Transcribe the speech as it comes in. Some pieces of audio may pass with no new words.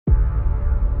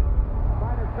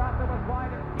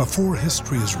Before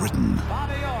history is written,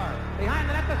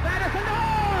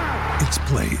 it's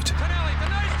played.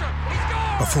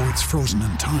 Before it's frozen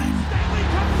in time,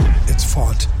 it's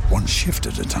fought one shift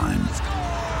at a time.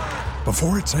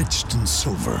 Before it's etched in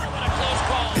silver,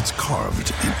 it's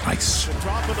carved in ice.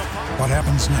 What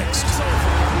happens next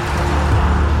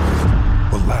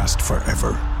will last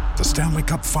forever. The Stanley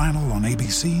Cup Final on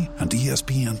ABC and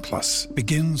ESPN Plus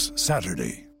begins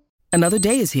Saturday. Another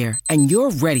day is here, and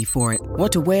you're ready for it.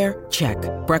 What to wear? Check.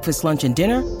 Breakfast, lunch, and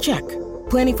dinner? Check.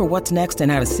 Planning for what's next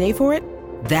and how to save for it?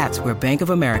 That's where Bank of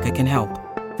America can help.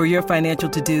 For your financial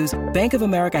to-dos, Bank of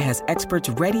America has experts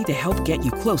ready to help get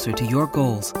you closer to your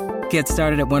goals. Get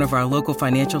started at one of our local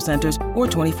financial centers or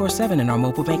 24/7 in our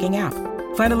mobile banking app.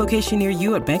 Find a location near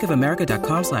you at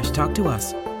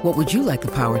bankofamerica.com/talktous. What would you like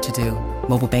the power to do?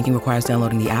 Mobile banking requires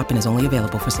downloading the app and is only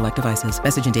available for select devices.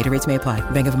 Message and data rates may apply.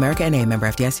 Bank of America N.A., member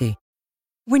FDIC.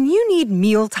 When you need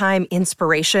mealtime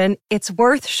inspiration, it's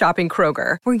worth shopping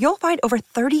Kroger, where you'll find over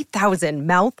 30,000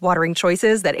 mouth-watering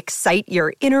choices that excite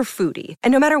your inner foodie.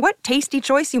 And no matter what tasty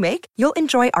choice you make, you'll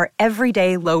enjoy our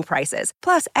everyday low prices,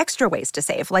 plus extra ways to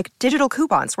save, like digital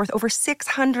coupons worth over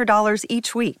 $600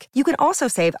 each week. You can also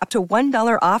save up to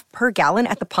 $1 off per gallon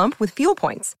at the pump with fuel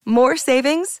points. More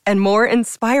savings and more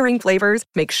inspiring flavors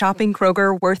make shopping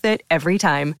Kroger worth it every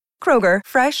time. Kroger,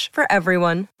 fresh for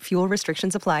everyone. Fuel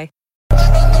restrictions apply.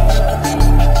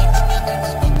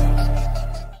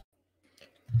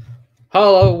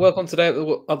 Hello, welcome today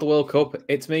at the World Cup.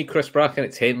 It's me, Chris Brack, and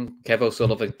it's him, Kev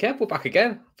O'Sullivan. Kev, we're back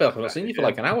again. I feel like I've not seen you for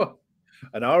like an hour.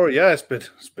 An hour, yeah. It's been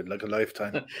like a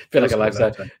lifetime. Feel like a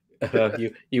lifetime.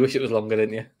 You wish it was longer,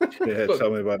 didn't you? Yeah,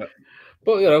 tell me about it.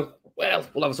 But we'll have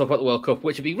a talk about the World Cup,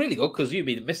 which would be really good because you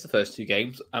missed the first two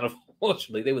games, and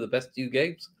unfortunately, they were the best two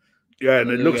games. Yeah,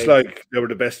 and it looks like they were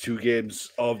the best two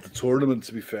games of the tournament.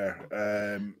 To be fair,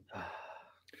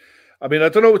 I mean, I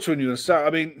don't know which one you're going to start. I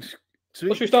mean, should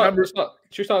we start in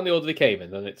the order they came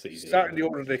in? Then it's easy. Start in the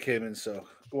order they came in. So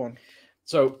go on.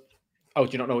 So, do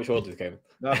you not know which order they came in?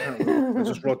 No, I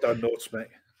just wrote down notes, mate.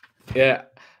 Yeah.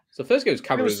 So first game was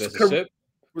Cameroon versus Serbia.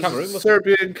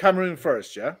 Serbia and Cameroon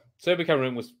first, yeah. Serbia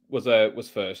Cameroon was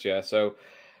first, yeah. So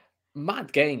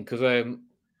mad game because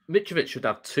Mitrovic should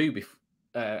have two before.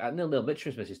 At 0-0,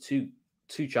 Mitrovic misses two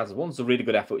chances. One's a really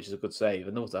good effort, which is a good save,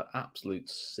 and there was an absolute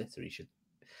sitter.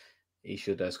 He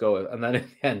should score, and then in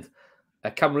the end,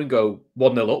 Cameroon go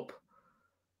 1-0 up,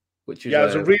 which is it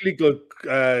was a really good.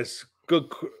 It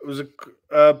was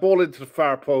a ball into the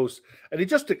far post, and he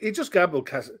just gambled.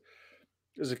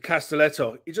 There's a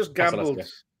Castelletto. He just gambled,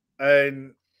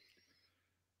 and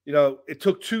it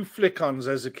took two flick-ons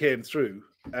as it came through,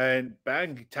 and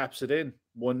bang, he taps it in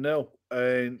 1-0,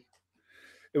 and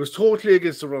it was totally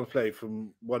against the run play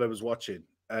from what I was watching.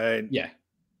 And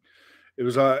it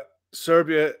was like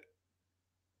Serbia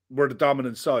were the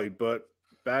dominant side, but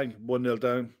bang, 1-0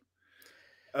 down.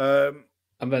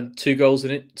 And then two goals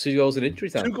in injury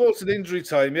time. 2 goals in injury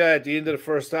time, yeah, at the end of the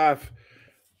first half.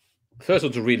 The first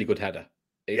one's a really good header.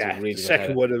 The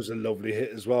second one was a lovely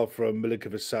hit as well from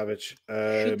Milinkovic-Savic.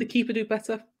 Should the keeper do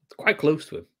better? It's quite close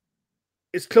to him.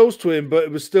 It's close to him, but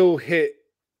it was still hit.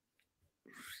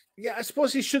 Yeah, I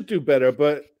suppose he should do better,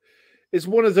 but it's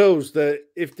one of those that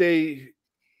if they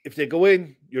go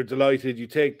in, you're delighted, you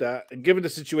take that. And given the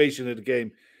situation of the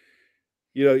game,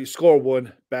 you score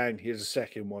one, bang, here's a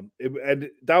second one. And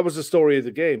that was the story of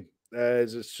the game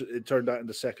as it turned out in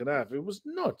the second half. It was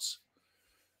nuts.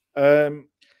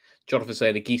 Jonathan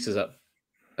saying Agisa's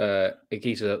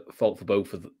at fault for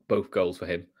both goals for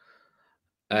him.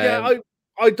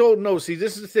 I don't know. See,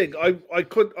 this is the thing.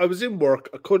 I was in work.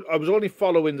 I was only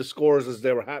following the scores as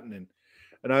they were happening.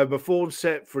 And I have my phone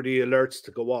set for the alerts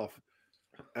to go off.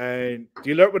 And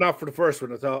the alert went off for the first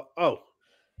one. I thought,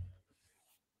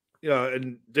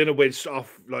 and then it went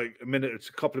off like a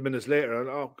couple of minutes later. And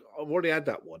I've already had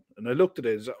that one. And I looked at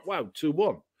it and it's like, wow,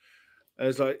 2-1. And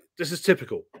it's like, this is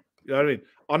typical. You know what I mean?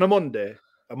 On a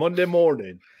Monday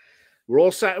morning, we're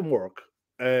all sat in work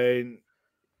and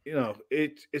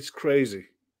it's crazy.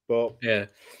 But yeah.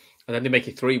 And then they make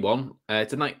it 3-1.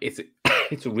 It's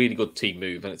a really good team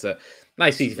move, and it's a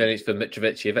nice easy finish for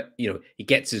Mitrovic. He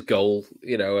gets his goal,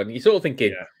 and you're sort of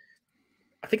thinking,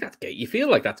 I think that's game. You feel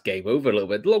like that's game over a little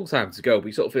bit. Long time to go, but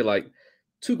you sort of feel like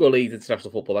 2-goal lead in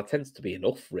international football, that tends to be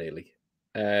enough, really.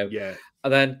 And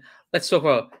then let's talk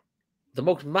about the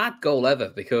most mad goal ever,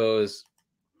 because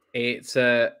it's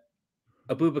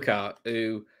Abubakar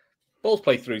who ball's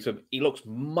played through to him. He looks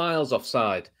miles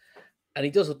offside, and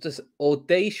he does this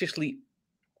audaciously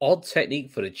odd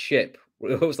technique for a chip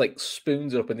where he always like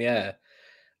spoons it up in the air.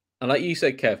 And like you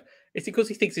said, Kev, it's because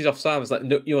he thinks he's offside. It's like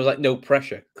no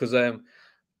pressure, because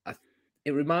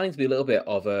it reminds me a little bit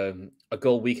of a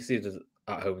goal we conceded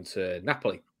at home to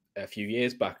Napoli a few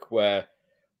years back, where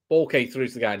ball came through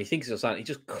to the guy and he thinks it's offside. He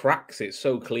just cracks it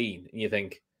so clean, and you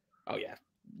think, "Oh yeah,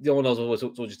 the one knows always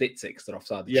just hit six. They're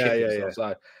offside. The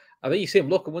offside." And then you see him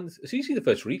look, and as you see the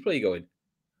first replay, you're going,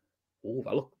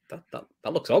 "Oh,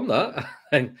 that looks on that."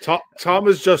 And Tom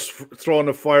has just thrown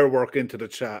a firework into the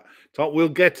chat. Tom, we'll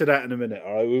get to that in a minute.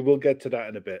 All right, we will get to that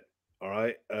in a bit. All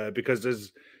right, because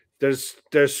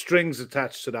there's strings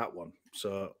attached to that one.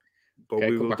 So, but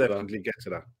we will definitely get to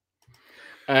that.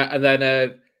 And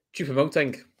then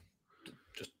Choupo-Moting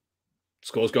just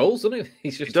scores goals, doesn't he?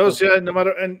 He does, yeah. No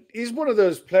matter, and he's one of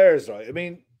those players, right? I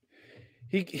mean,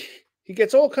 he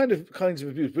gets all kinds of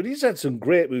abuse, but he's had some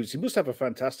great moves. He must have a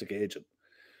fantastic agent.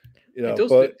 You know,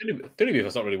 but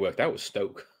it's not really worked out with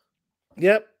Stoke.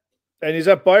 Yep, and he's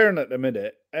at Bayern at the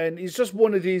minute, and he's just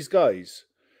one of these guys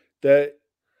that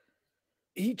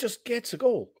he just gets a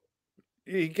goal.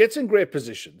 He gets in great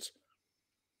positions.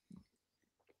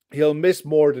 He'll miss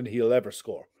more than he'll ever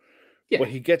score, but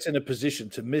he gets in a position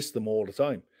to miss them all the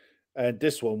time. And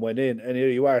this one went in, and here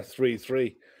you are,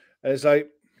 3-3. And it's like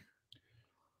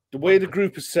the way the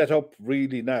group is set up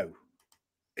really now.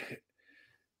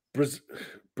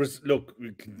 Look,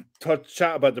 we can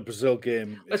chat about the Brazil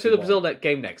game. Let's do the Brazil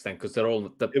game next then, because they're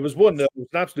all. It was 1-0. It was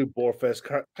an absolute bore fest.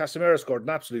 Casemiro scored an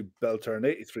absolute belter in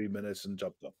 83 minutes and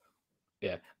jumped up.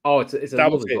 Yeah. Oh, it's a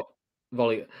lovely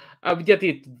volley. We get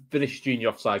the Vinicius Junior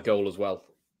offside goal as well.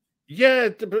 Yeah,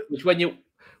 which when you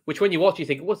watch, you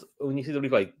think when you see the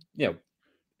replay,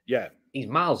 he's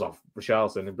miles off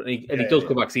Richarlison, and he does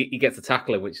come back. So he gets the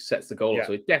tackle in, which sets the goal.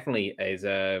 So it definitely is.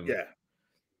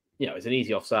 It's an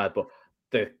easy offside, but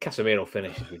the Casemiro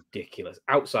finish is ridiculous.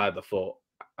 Outside the foot,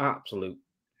 absolute.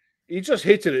 He just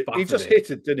hit it. He just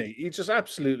hit it, didn't he? He just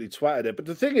absolutely twatted it. But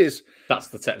the thing is, that's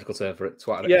the technical term for it.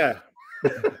 Twatted it. Yeah.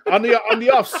 on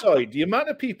the offside, the amount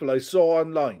of people I saw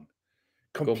online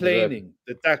complaining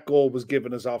that goal was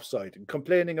given as offside and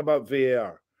complaining about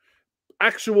VAR,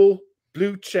 actual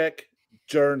blue check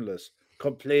journalists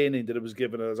complaining that it was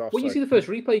given as offside. When you see the first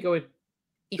replay going,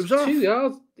 he's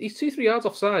 2-3 yards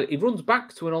offside. He runs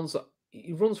back to an onside.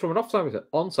 He runs from an offside to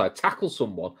onside, tackles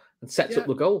someone, and sets up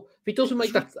the goal. If he doesn't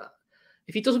make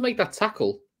that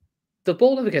tackle, the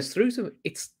ball never gets through to him.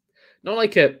 It's not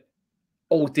like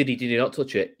did he not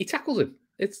touch it? He tackles him.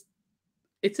 It's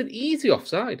an easy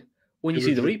offside when you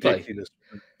see the replay. Ridiculous.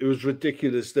 It was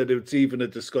ridiculous that it's even a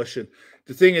discussion.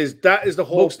 The thing is, that is the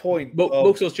whole point. Most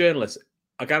of those journalists,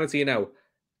 I guarantee you now,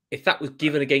 if that was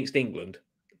given against England,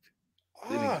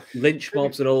 lynch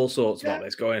mobs and all sorts of all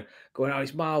this going,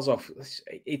 it's miles off.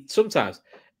 Sometimes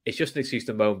it's just an excuse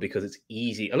to moan because it's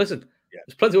easy. And listen,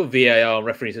 there's plenty of VAR and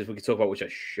referees we can talk about which are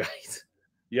shite.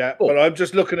 Yeah, but I'm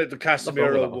just looking at the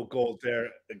Casemiro goal there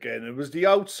again. It was the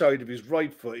outside of his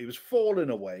right foot. He was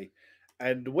falling away.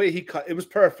 And the way he cut it was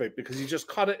perfect because he just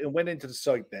caught it and went into the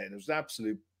side net. It was an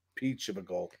absolute peach of a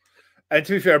goal. And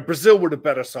to be fair, Brazil were the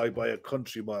better side by a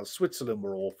country mile. Switzerland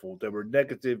were awful. They were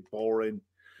negative, boring.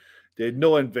 They had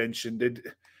no invention.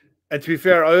 And to be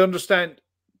fair, I understand.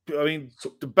 I mean,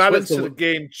 the balance of the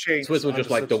game changed. Swiss were just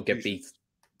like, don't get beat.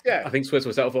 Yeah, I think Swiss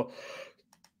was settled for.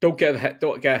 Don't get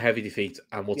a heavy defeat,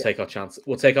 and we'll take our chance.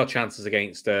 We'll take our chances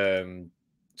against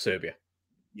Serbia.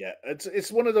 Yeah,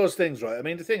 it's one of those things, right? I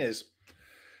mean, the thing is,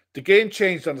 the game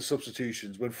changed on the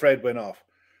substitutions when Fred went off.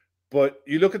 But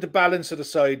you look at the balance of the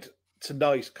side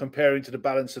tonight comparing to the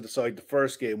balance of the side the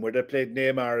first game where they played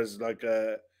Neymar as like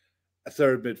a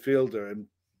third midfielder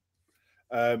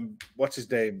and what's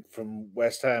his name from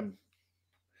West Ham?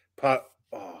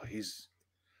 He's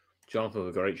Jonathan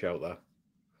with a great shout there.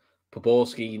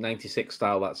 Poborski 96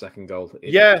 style that second goal.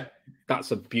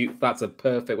 That's a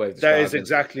perfect way to describe that is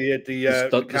exactly it.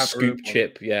 The scoop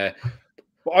chip, yeah.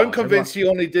 But I'm convinced he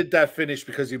only did that finish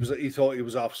because he thought he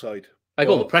was offside. I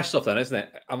got the press stuff then, isn't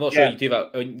it? I'm not sure you do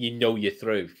that when you know you're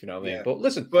through, if you know what I mean. But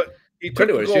listen, he took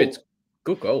the goal.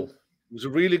 Good goal. It was a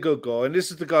really good goal. And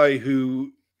this is the guy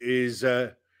who is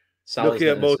looking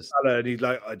at Mo Salah and he's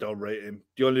like, I don't rate him.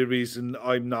 The only reason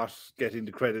I'm not getting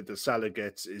the credit that Salah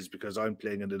gets is because I'm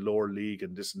playing in the lower league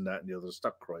and this and that and the other.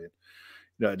 Stop crying.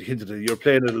 At the end of you're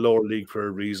playing in the lower league for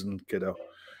a reason, kiddo.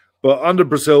 But on the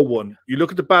Brazil one, you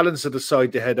look at the balance of the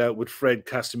side they head out with Fred,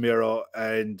 Casemiro,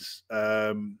 and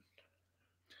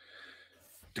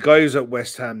the guy who's at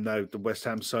West Ham now, the West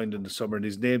Ham signed in the summer, and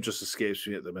his name just escapes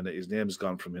me at the minute. His name's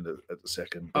gone from him at the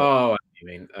second. But, you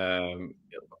mean? It'll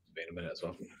be in a minute as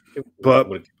well. But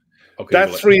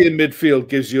that three in midfield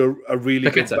gives you a really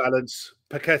good balance.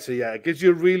 Paqueta, it gives you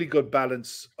a really good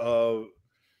balance of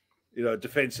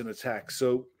defense and attack.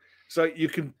 So So you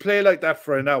can play like that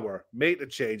for an hour, make the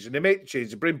change, and they make the change.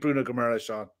 They bring Bruno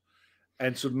Guimaraes on,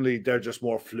 and suddenly they're just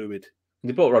more fluid.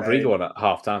 They brought Rodrigo on at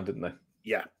half-time, didn't they?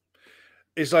 Yeah.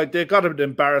 It's like they've got an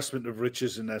embarrassment of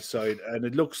riches in that side, and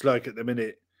it looks like at the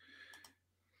minute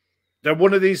they're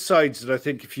one of these sides that I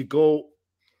think if you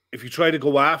try to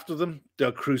go after them,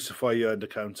 they'll crucify you on the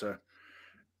counter.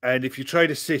 And if you try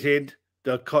to sit in,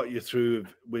 they'll cut you through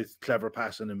with clever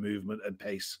passing and movement and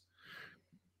pace.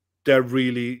 They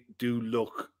really do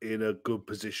look in a good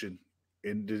position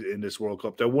in this World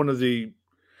Cup. They're one of the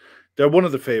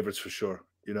favorites for sure.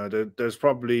 You know, there's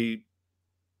probably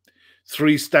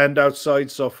 3 standout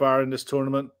sides so far in this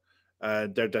tournament,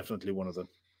 and they're definitely one of them.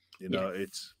 You know,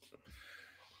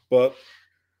 but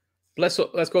let's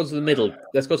go to the middle.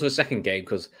 Let's go to the second game,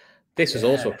 because this was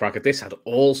also a cracker. This had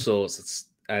all sorts,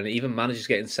 and even managers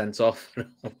getting sent off.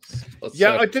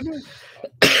 I didn't.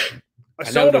 I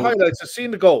saw the highlights. I've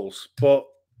seen the goals, and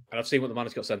I've seen what the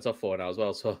manager got sent off for now as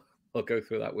well. So I'll go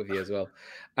through that with you as well.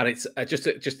 And it's just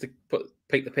to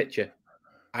paint the picture.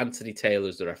 Anthony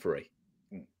Taylor's the referee.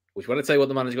 Which, when I tell you what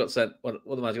the manager got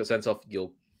sent off,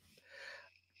 you'll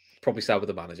probably side with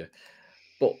the manager.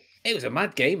 But it was a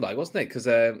mad game, wasn't it? Because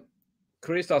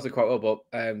Korea started quite well, but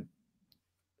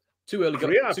too early.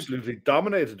 Korea absolutely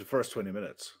dominated the first 20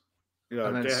 minutes. You know,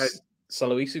 and then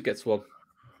Salisu gets one.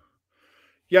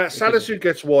 Yeah, Salisu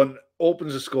gets one,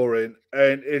 opens the scoring,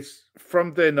 and it's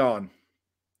from then on,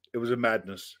 it was a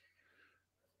madness.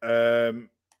 The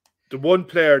one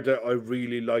player that I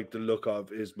really like the look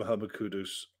of is Mohamed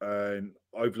Kudus, and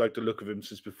I've liked the look of him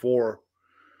since before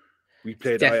we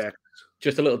played Ajax.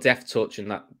 Just a little deft touch,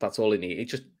 and that's all he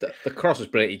needed. The cross was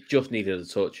brilliant. He just needed a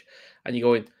touch, and you're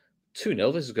going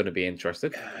 2-0. This is going to be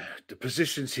interesting. The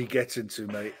positions he gets into,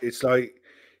 mate, it's like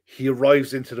he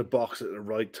arrives into the box at the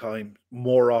right time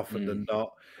more often than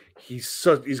not. He's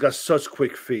got such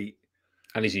quick feet,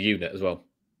 and he's a unit as well.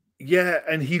 Yeah,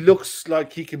 and he looks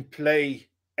like he can play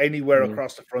anywhere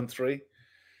across the front three.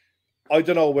 I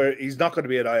don't know where he's not going to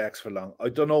be at Ajax for long. I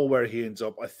don't know where he ends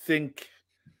up. I think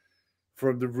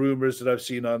from the rumors that I've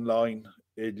seen online,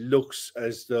 it looks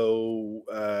as though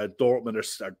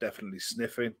Dortmund are definitely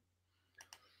sniffing.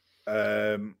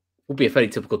 Would be a very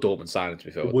typical Dortmund signing, to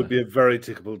be fair. It would be a very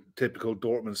typical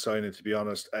Dortmund signing, to be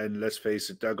honest. And let's face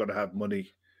it, they're going to have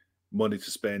money to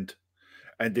spend,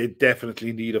 and they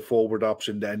definitely need a forward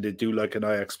option. Then they do like an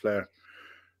Ajax player.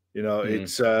 You know,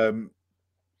 it's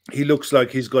he looks like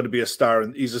he's going to be a star,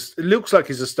 and it looks like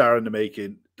he's a star in the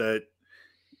making. That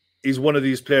he's one of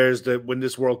these players that when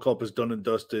this World Cup is done and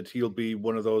dusted, he'll be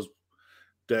one of those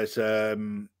that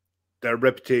their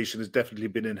reputation has definitely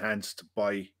been enhanced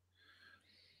by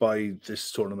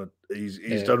this tournament.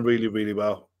 He's done really, really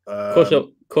well.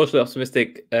 Cautiously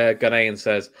optimistic Ghanaian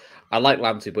says, I like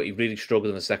Lamptey, but he really struggled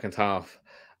in the second half.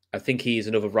 I think he is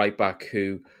another right back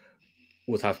who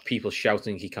would have people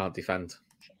shouting he can't defend.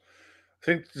 I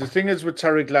think the thing is with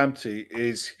Tariq Lamptey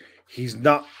is he's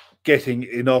not getting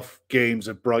enough games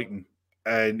at Brighton,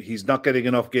 and he's not getting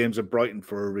enough games at Brighton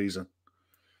for a reason.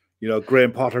 You know,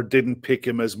 Graham Potter didn't pick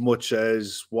him as much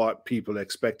as what people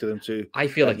expected him to. I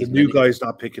feel like the new guy's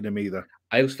not picking him either.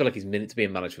 I always feel like he's meant to be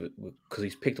in manager because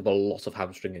he's picked up a lot of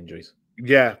hamstring injuries.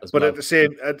 Yeah, but at the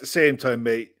same time,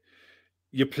 mate,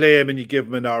 you play him and you give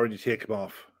him an hour and you take him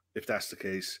off, if that's the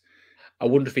case. I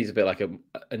wonder if he's a bit like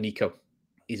a Nico.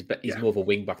 He's more of a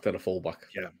wing back than a full back.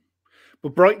 Yeah,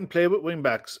 but Brighton play with wing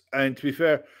backs, and to be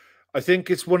fair, I think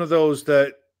it's one of those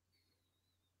that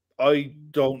I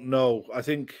don't know. I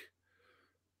think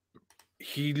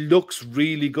he looks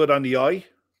really good on the eye,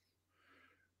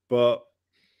 but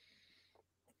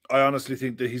I honestly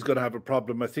think that he's going to have a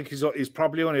problem. I think he's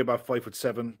probably only about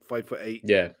 5'7", 5'8".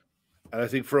 Yeah, and I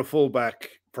think for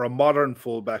a modern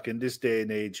fullback in this day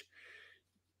and age,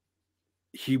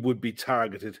 he would be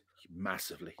targeted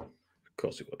massively. Of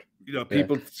course he would. You know,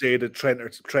 people say that Trent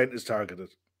is targeted.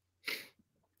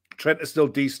 Trent is still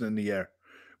decent in the air,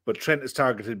 but Trent is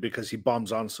targeted because he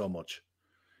bombs on so much.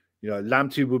 You know,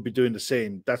 Lamptey would be doing the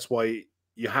same. That's why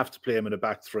you have to play him in a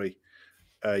back three.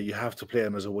 You have to play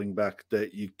him as a wing back.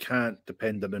 That you can't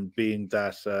depend on him being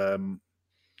that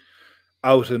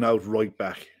out and out right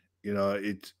back. You know,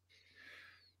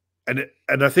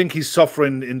 and I think he's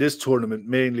suffering in this tournament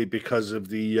mainly because of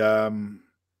the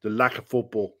lack of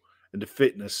football and the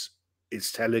fitness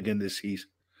it's telling in this heat.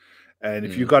 And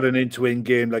if you got an end-to-end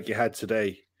game like you had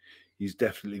today, he's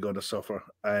definitely going to suffer.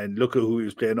 And look at who he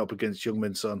was playing up against,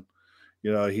 Heung-min Son.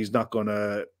 You know, he's not going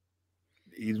to.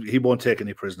 He won't take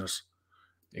any prisoners.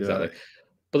 Exactly. You know?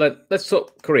 But then let's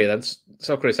talk Korea then.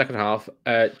 South Korea second half.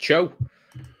 Cho,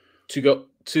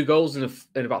 two goals in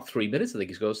about 3 minutes. I think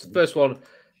he scores. The first one,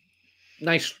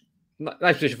 nice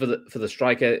Nice position for the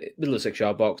striker, middle of the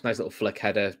 6-yard box, nice little flick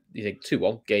header. You think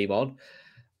 2-1, game on.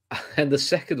 And the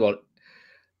second one,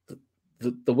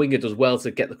 the winger does well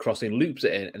to get the crossing, loops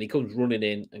it in, and he comes running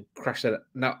in and crashes it.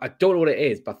 Now, I don't know what it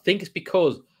is, but I think it's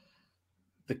because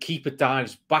the keeper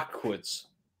dives backwards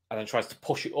and then tries to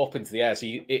push it up into the air. So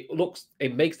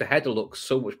it makes the header look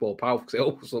so much more powerful because it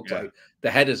almost looks like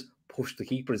the headers push the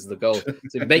keeper into the goal. So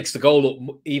it makes the goal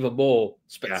look even more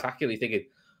spectacular. You're thinking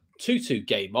 2-2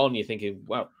 game on. You're thinking,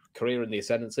 wow, career in the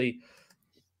ascendancy.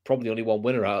 Probably only one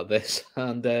winner out of this.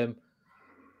 And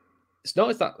it's not.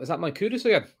 Is that Kudus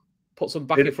again? Puts them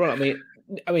back in front.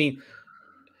 I mean,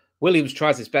 Williams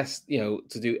tries his best, to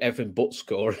do everything but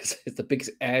score. It's the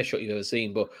biggest air shot you've ever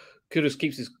seen. But Kudus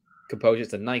keeps his composure.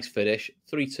 It's a nice finish,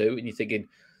 3-2, and you're thinking,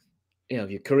 if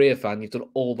you're a career fan, you've done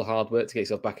all the hard work to get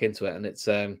yourself back into it, and it's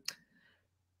a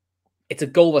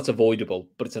goal that's avoidable,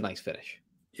 but it's a nice finish.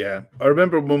 Yeah, I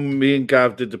remember when me and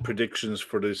Gav did the predictions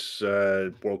for this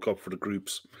World Cup for the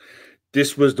groups.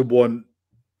 This was the one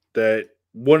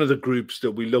of the groups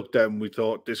that we looked at and we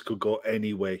thought this could go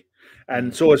any way,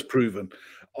 and so it's proven.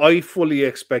 I fully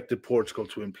expected Portugal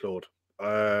to implode.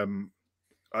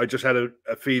 I just had a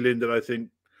feeling that I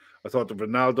thought the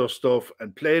Ronaldo stuff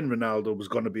and playing Ronaldo was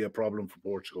going to be a problem for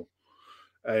Portugal.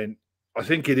 And I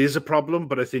think it is a problem,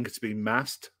 but I think it's been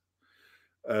masked.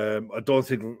 I don't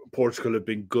think Portugal have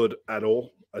been good at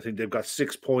all. I think they've got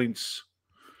 6 points.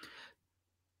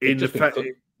 They've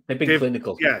been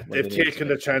clinical. Yeah, they've taken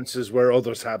the chances where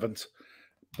others haven't.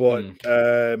 But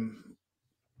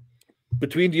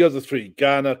between the other three,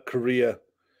 Ghana, Korea,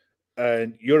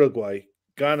 and Uruguay,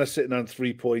 Ghana sitting on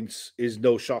 3 points is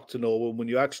no shock to no one. When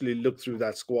you actually look through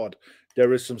that squad,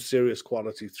 there is some serious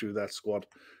quality through that squad.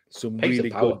 Some really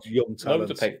good young talent.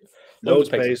 Loads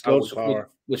of pace, loads of power.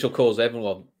 Which will cause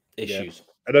everyone issues. Yeah.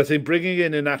 And I think bringing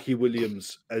in Inaki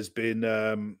Williams has been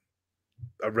a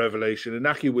revelation.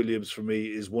 Inaki Williams, for me,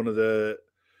 is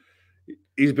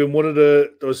he's been one of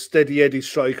those steady Eddie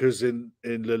strikers in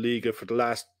La Liga for the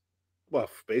last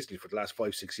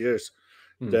 5-6 years.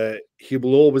 That he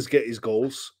will always get his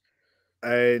goals,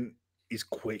 and he's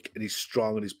quick and he's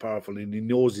strong and he's powerful and he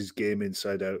knows his game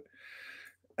inside out.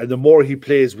 And the more he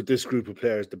plays with this group of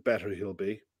players, the better he'll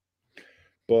be.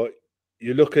 But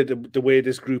you look at the way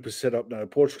this group is set up now: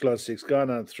 Portugal on 6,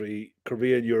 Ghana on 3,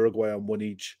 Korea and Uruguay on 1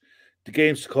 each. The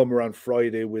games to come are on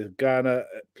Friday with Ghana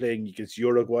playing against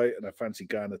Uruguay, and I fancy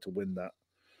Ghana to win that.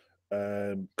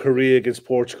 Korea against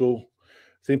Portugal.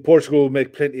 I think Portugal will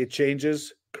make plenty of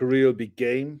changes. Korea will be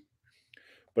game,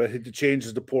 but I think the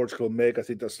changes that Portugal make, I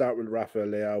think they'll start with Rafael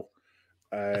Leao.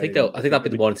 I think that'll be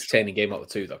the more entertaining game out of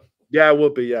the two, though. Yeah, it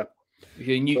would be. Yeah, if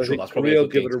you're neutral, that's probably Korea will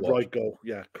give it a right go.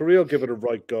 Yeah, Korea will give it a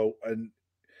right go, and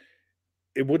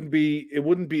it wouldn't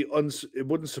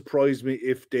surprise me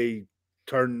if they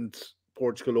turned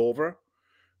Portugal over,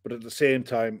 but at the same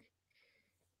time,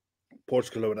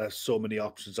 Portugal would have so many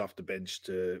options off the bench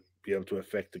to be able to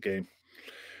affect the game.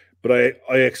 But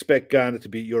I expect Ghana to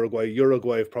beat Uruguay.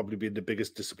 Uruguay have probably been the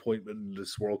biggest disappointment in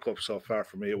this World Cup so far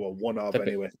for me. Well, one of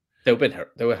anyway. They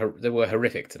were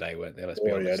horrific today, weren't they? Let's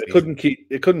be honest. Yeah, they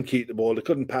couldn't keep the ball. They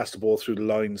couldn't pass the ball through the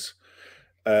lines.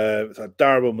 I thought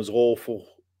Darwin was awful.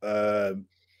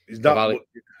 He's not.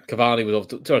 Cavani was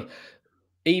awful.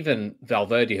 Even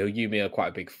Valverde, who you and me are quite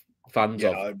a big fans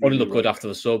of, only looked good after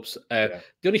the subs. The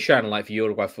only shining light for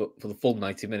Uruguay for the full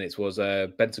 90 minutes was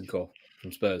Bentancur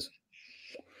from Spurs.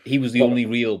 He was the only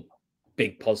real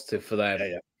big positive for them.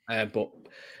 But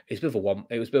it was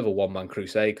a bit of a one-man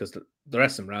crusade because the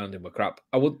rest of them around him were crap.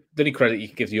 The only credit you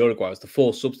can give to Uruguay was the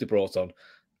 4 subs they brought on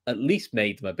at least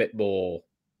made them a bit more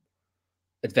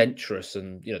adventurous,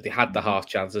 and they had the half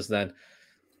chances. Then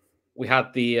we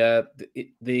had the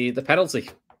penalty.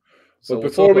 So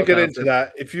before we get into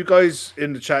that, if you guys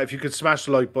in the chat, if you could smash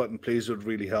the like button, please, it would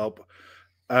really help.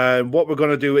 And what we're going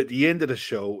to do at the end of the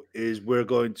show is we're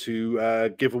going to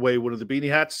give away one of the beanie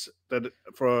hats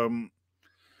from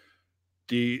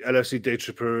the LFC Day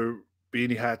Tripper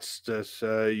beanie hats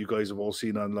that you guys have all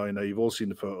seen online. Now, you've all seen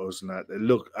the photos and that. They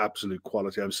look absolute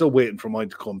quality. I'm still waiting for mine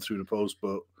to come through the post,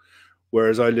 but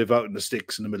whereas I live out in the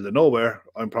sticks in the middle of nowhere,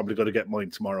 I'm probably going to get mine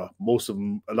tomorrow.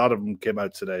 A lot of them came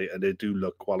out today, and they do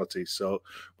look quality. So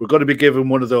we're going to be giving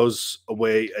one of those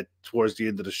away towards the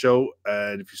end of the show.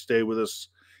 And if you stay with us,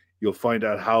 you'll find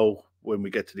out how when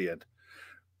we get to the end.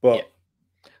 But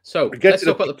so let's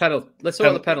talk about the penalty. Let's talk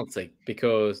about the penalty,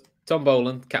 because Tom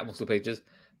Boland, Cat Muscle Pictures,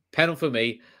 penalty for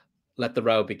me. Let the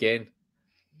row begin.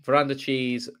 Veranda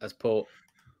Cheese has put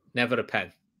never a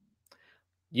pen.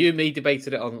 You and me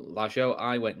debated it on last show.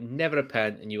 I went never a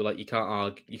pen, and you were like, you can't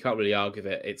argue. You can't really argue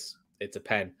with it. It's a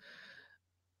pen.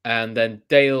 And then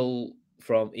Dale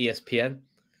from ESPN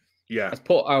has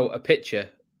put out a picture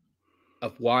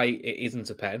of why it isn't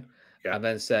a pen, and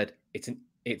then said it's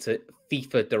a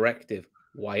FIFA directive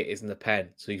why it isn't a pen.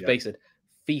 So he's basically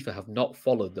FIFA have not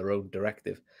followed their own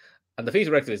directive, and the FIFA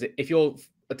directive is that if you're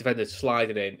a defender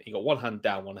sliding in, you got one hand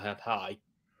down, one hand high,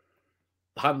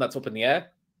 the hand that's up in the air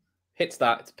hits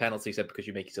that, it's a penalty, said because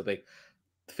you make it so big.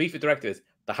 The FIFA directive is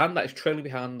the hand that is trailing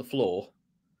behind the floor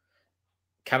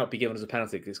cannot be given as a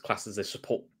penalty because it's classed as a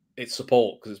support. It's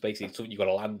support because it's basically something you've got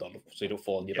to land on so you don't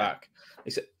fall on your back.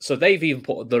 So they've even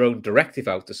put their own directive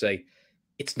out to say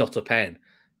it's not a pen.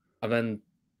 And then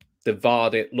they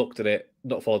VAR'd it, looked at it,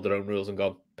 not followed their own rules and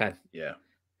gone, pen. Yeah.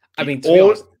 I mean, to be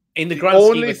honest, in the grand scheme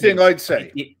only thing I'd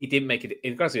say, he didn't make it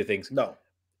in the grand scheme of things. No.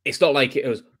 It's not like it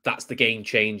was, that's the game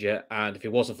changer. And if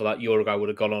it wasn't for that, Uruguay would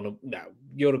have gone on. No,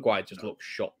 Uruguay just looked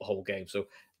shot the whole game. So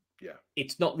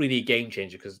it's not really a game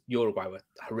changer because Uruguay were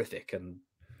horrific and,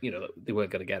 they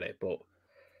weren't going to get it. But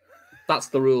that's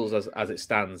the rules as it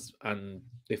stands. And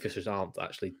the officials aren't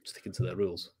actually sticking to their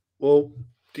rules. Well,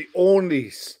 the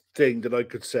only thing that I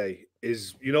could say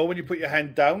is, when you put your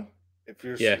hand down, if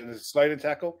you're in a sliding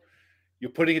tackle,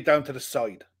 you're putting it down to the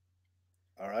side.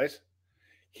 All right?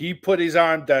 He put his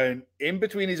arm down in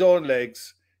between his own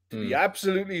legs to be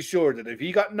absolutely sure that if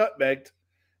he got nutmegged,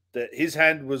 that his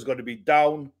hand was going to be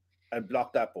down and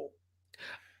block that ball.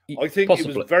 I think it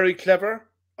was very clever.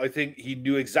 I think he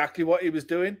knew exactly what he was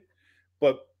doing.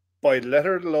 But by the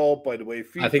letter of the law, by the way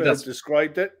FIFA has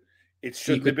described it, it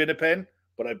shouldn't have been a pen.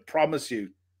 But I promise you,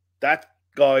 that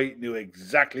guy knew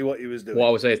exactly what he was doing. What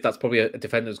I would say is that's probably a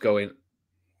defender's going,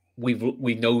 we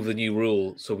know the new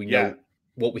rule, so we know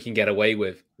what we can get away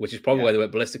with, which is probably why they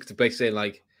went ballistic to basically saying,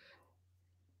 like,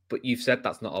 but you've said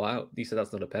that's not allowed. You said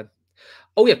that's not a pen.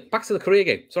 Oh, yeah, back to the Korea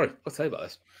game. Sorry, I'll tell you about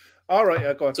this. All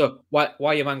right, go on. So,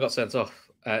 why your man got sent off?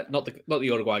 Not the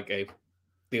Uruguay game.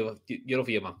 The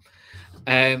other your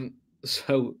man.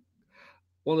 So,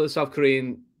 one of the South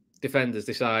Korean defenders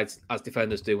decides, as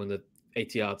defenders do when they're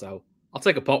 80 yards out, I'll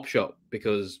take a pop shot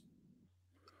because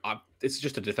it's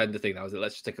just a defender thing now.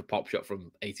 Let's just take a pop shot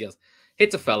from 80 yards.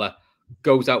 Hits a fella,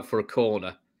 goes out for a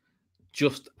corner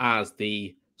just as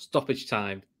the stoppage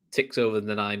time ticks over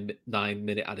the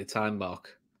 9-minute added time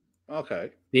mark.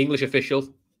 Okay. The English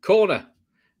official, corner.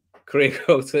 Korea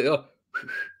goes to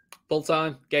full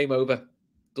time, game over.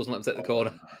 Doesn't let him take the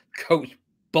corner. Coach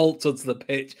bolts onto the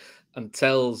pitch and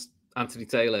tells Anthony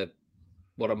Taylor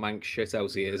what a mank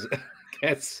shithouse he is.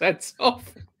 Gets sent off.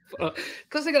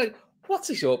 Because they're going, what's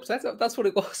he so upset? That's what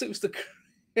it was. It was the...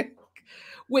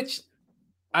 Which,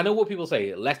 I know what people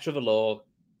say, letter of the law,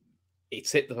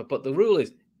 it's hit the... But the rule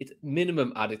is, it's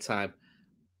minimum added time.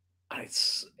 And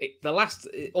it's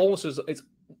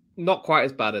not quite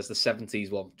as bad as the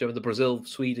 70s one. Do you remember the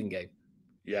Brazil-Sweden game?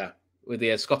 Yeah. With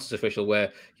the Scottish official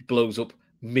where he blows up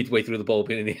midway through the ball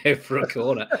being in the air for a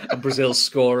corner and Brazil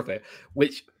score of it,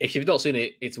 which, if you've not seen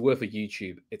it, it's worth a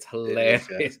YouTube. It's hilarious.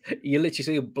 It is, yeah. You literally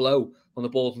see him blow on the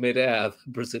ball mid-air.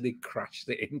 Brazilian crashed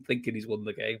it in thinking he's won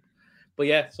the game. But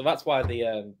yeah, so that's why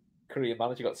the Korean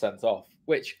manager got sent off,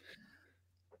 which,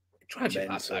 tragic.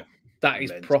 That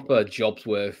is proper jobs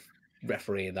worth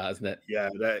refereeing that, isn't it? Yeah,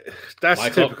 that's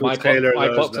typical Taylor.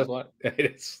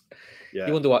 It is. Yeah.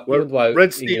 You wonder why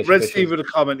Red Steve with a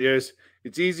comment here is,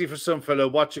 it's easy for some fellow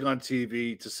watching on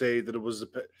TV to say that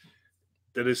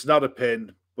that it's not a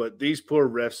pen, but these poor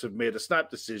refs have made a snap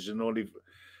decision only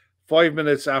 5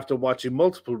 minutes after watching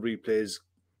multiple replays.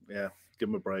 Yeah, give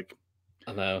them a break.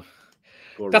 I know.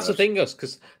 That's the thing, Gus,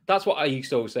 because that's what I used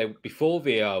to always say before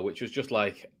VAR, which was just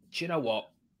like, do you know what?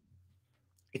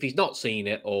 If he's not seen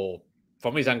it, or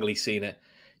from his angle he's seen it,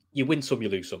 you win some, you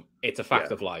lose some. It's a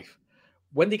fact of life.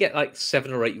 When they get like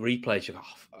 7 or 8 replays, you go,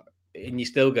 and you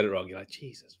still get it wrong, you're like,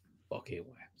 Jesus fucking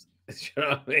wept. You know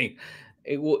what I mean?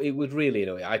 It would really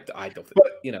annoy. I don't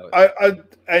think,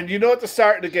 and at the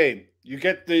start of the game, you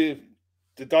get the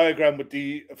diagram with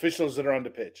the officials that are on the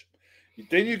pitch.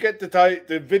 Then you get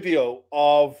the video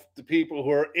of the people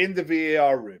who are in the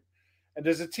VAR room, and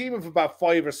there's a team of about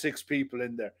 5 or 6 people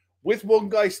in there with one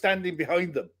guy standing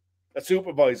behind them, a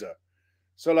supervisor.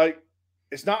 So like,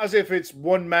 it's not as if it's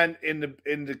one man in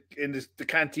the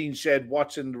canteen shed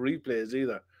watching the replays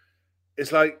either.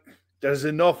 It's like there's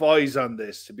enough eyes on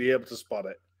this to be able to spot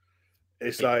it.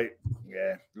 It's like,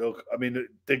 yeah, look, I mean,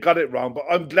 they got it wrong, but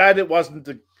I'm glad it wasn't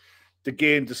the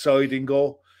game deciding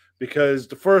goal, because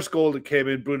the first goal that came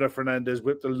in, Bruno Fernandes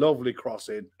whipped a lovely cross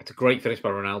in. It's a great finish by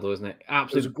Ronaldo, isn't it?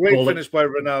 Absolutely, it was a great finish by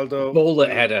Ronaldo. Bullet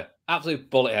header. Absolute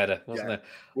bullet header, wasn't it?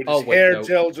 With his hair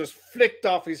gel just flicked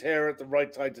off his hair at the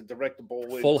right time to direct the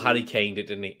ball. Full Harry Kane did,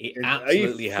 didn't he? He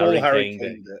absolutely Harry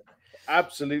Kane it.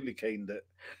 Absolutely caned it.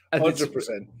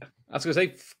 100%. I was going to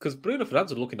say, because Bruno Fernandes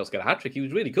was looking to get a hat-trick. He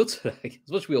was really good today,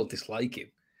 as much as we all dislike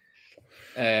him.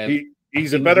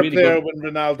 He's a better player when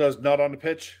Ronaldo's not on the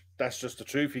pitch. That's just the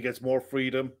truth. He gets more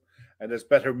freedom and there's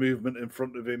better movement in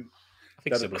front of him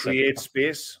that creates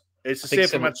space. It's the same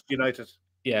for Manchester United.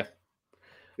 Yeah.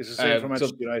 It's the same for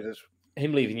Manchester United.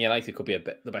 Him leaving United could be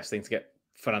the best thing to get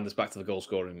Fernandes back to the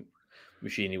goal-scoring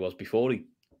machine he was before he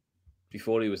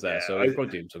was there. So he's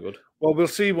probably doing so good. Well, we'll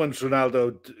see once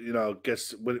Ronaldo,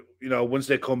 once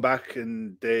they come back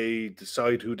and they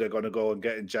decide who they're going to go and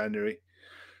get in January.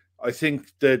 I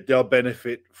think that they'll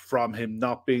benefit from him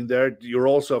not being there. You're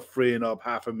also freeing up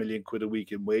 £500,000 a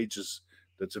week in wages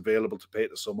that's available to pay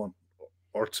to someone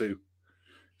or two.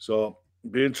 So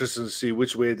it'll be interesting to see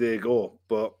which way they go.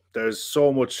 But there's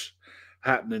so much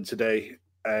happening today,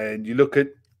 and you look at.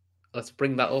 Let's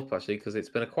bring that up actually, because it's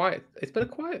been a quiet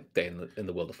day in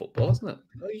the world of football, hasn't it?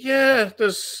 Yeah,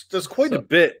 there's quite a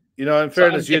bit. In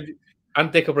fairness,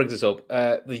 and Dico brings this up.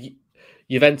 The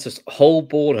Juventus whole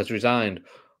board has resigned.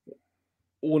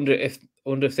 Wonder if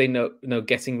they know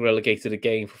getting relegated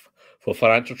again for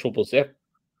financial troubles. Yeah,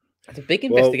 it's a big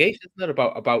investigation, isn't it,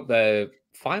 about their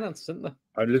finances, isn't there?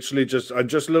 I'm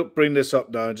just bring this up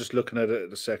now. I'm just looking at it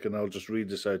in a second. I'll just read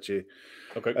this out to you.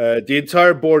 Okay. The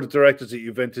entire board of directors at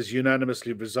Juventus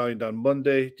unanimously resigned on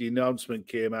Monday. The announcement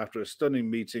came after a stunning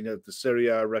meeting of the Serie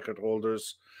A record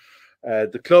holders.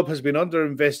 The club has been under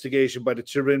investigation by the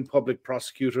Turin Public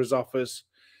Prosecutor's Office.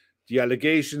 The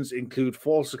allegations include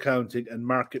false accounting and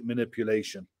market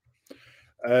manipulation.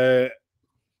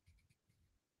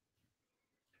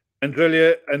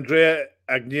 Andrea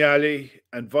Agnelli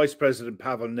and Vice President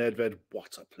Pavel Nedved,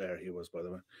 what a player he was, by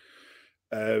the way,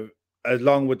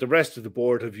 along with the rest of the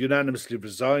board, have unanimously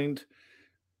resigned.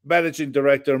 Managing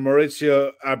Director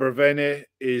Maurizio Abervene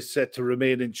is set to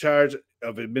remain in charge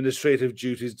of administrative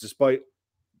duties, despite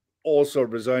also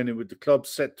resigning, with the club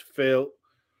set to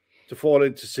fall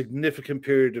into significant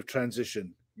period of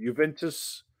transition.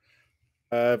 Juventus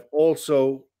have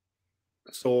also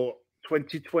saw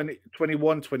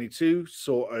 2021-22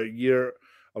 saw a year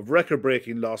of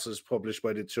record-breaking losses published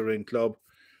by the Turin club,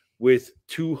 with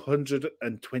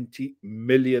 £220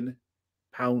 million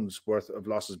worth of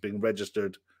losses being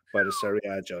registered by the Serie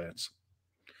A giants.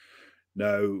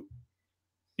 Now,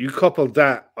 you couple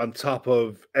that on top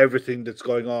of everything that's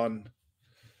going on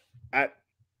at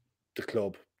the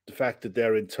club, the fact that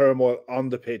they're in turmoil on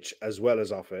the pitch as well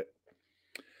as off it.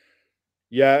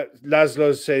 Yeah,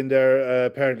 Laszlo's saying there,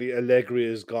 apparently Allegri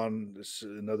is gone. This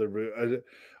is another route.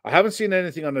 I haven't seen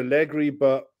anything on Allegri,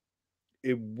 but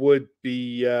it would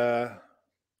be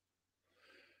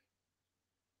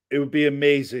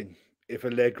amazing if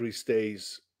Allegri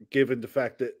stays, given the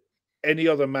fact that any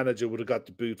other manager would have got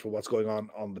the boot for what's going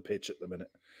on the pitch at the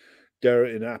minute. They're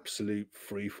in absolute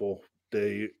freefall.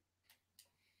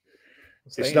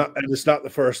 It's not the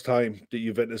first time that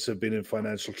Juventus have been in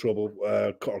financial trouble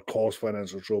or caused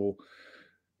financial trouble.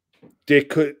 They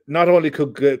could not only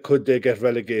could they get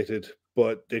relegated,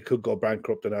 but they could go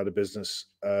bankrupt and out of business.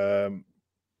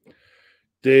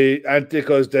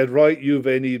 Antico's dead right.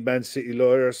 Juve need Man City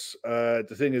lawyers.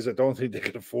 The thing is, I don't think they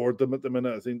can afford them at the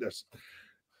minute. I think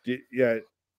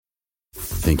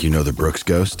Think you know the Brooks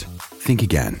Ghost? Think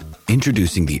again.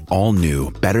 Introducing the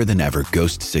all-new, better-than-ever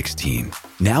Ghost 16.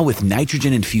 Now with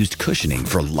nitrogen-infused cushioning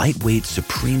for lightweight,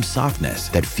 supreme softness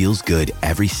that feels good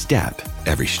every step,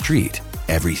 every street,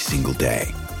 every single day.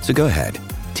 So go ahead,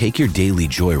 take your daily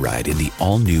joyride in the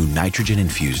all-new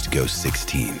nitrogen-infused Ghost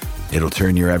 16. It'll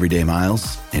turn your everyday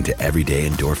miles into everyday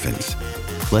endorphins.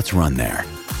 Let's run there.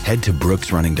 Head to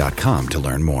brooksrunning.com to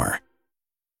learn more.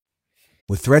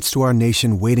 With threats to our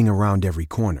nation waiting around every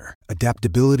corner,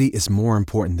 adaptability is more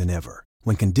important than ever.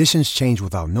 When conditions change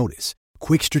without notice,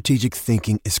 quick strategic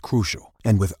thinking is crucial.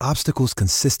 And with obstacles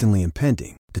consistently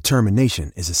impending,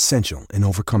 determination is essential in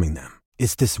overcoming them.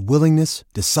 It's this willingness,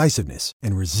 decisiveness,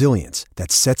 and resilience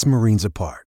that sets Marines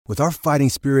apart. With our fighting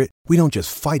spirit, we don't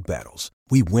just fight battles,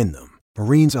 we win them.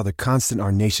 Marines are the constant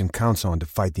our nation counts on to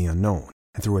fight the unknown.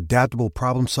 And through adaptable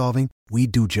problem solving, we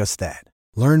do just that.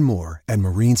 Learn more at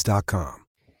Marines.com.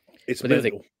 It's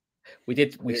mental.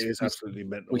 It is absolutely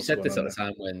mental. We said this at the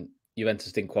time when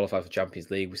Juventus didn't qualify for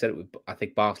Champions League. We said it with, I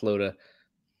think, Barcelona,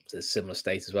 it's a similar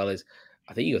state as well. I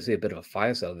think you're going to see a bit of a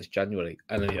fire sale this January.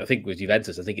 And I think with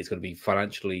Juventus, I think it's going to be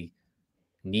financially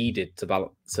needed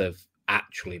to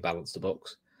actually balance the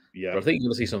books. Yeah. But I think you're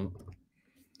going to see a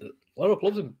lot of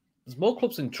clubs. There's more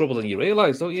clubs in trouble than you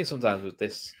realise, don't you, sometimes with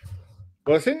this?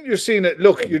 Well, I think you're seeing it.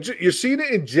 Look, you're seeing it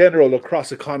in general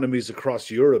across economies across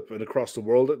Europe and across the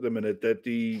world at the minute, that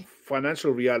the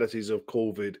financial realities of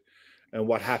COVID and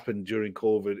what happened during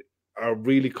COVID are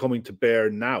really coming to bear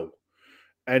now.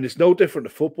 And it's no different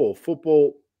to football.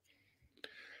 Football,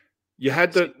 you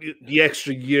had the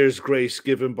extra year's grace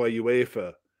given by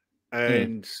UEFA.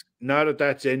 And now that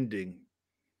that's ending,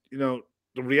 the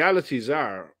realities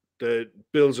are the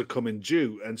bills are coming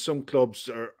due, and some clubs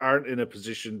aren't in a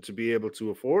position to be able to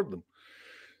afford them.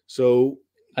 So,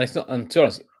 and it's not. And to be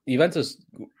honest, Juventus.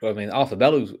 I mean, Arthur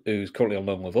Bell, who's currently on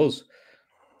loan with us,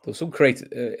 there was some creative.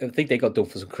 I think they got done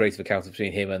for some creative accounts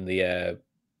between him and the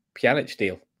Pjanic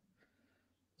deal.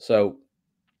 So,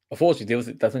 unfortunately,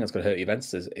 the thing that's going to hurt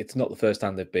Juventus is it's not the first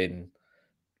time they've been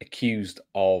accused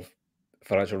of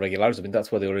financial irregularities. I mean,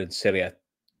 that's where they were in Serie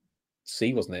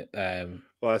C, wasn't it?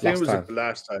 Well, I think it was the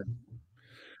last time.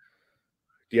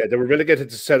 Yeah, they were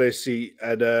relegated to Serie C,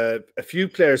 and a few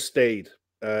players stayed.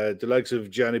 The likes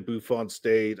of Gianni Buffon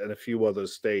stayed, and a few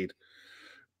others stayed.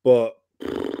 But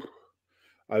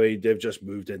I mean, they've just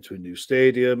moved into a new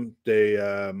stadium.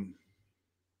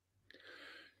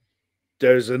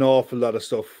 There's an awful lot of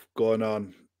stuff going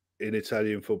on in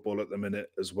Italian football at the minute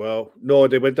as well. No,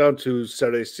 they went down to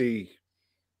Serie C.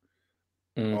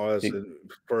 As the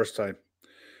first time.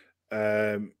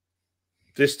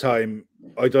 This time,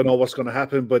 I don't know what's going to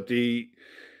happen, but the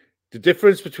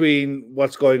difference between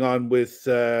what's going on with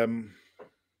Man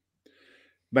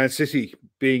City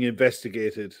being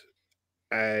investigated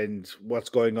and what's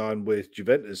going on with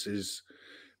Juventus is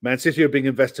Man City are being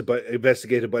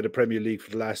investigated by the Premier League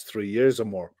for the last 3 years or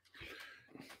more.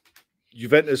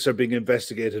 Juventus are being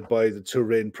investigated by the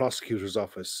Turin prosecutor's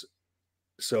office.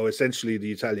 So essentially,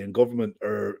 the Italian government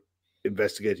are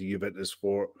investigating Juventus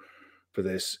for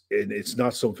this, and it's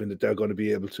not something that they're going to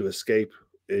be able to escape.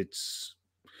 It's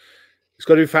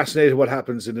going to be fascinating what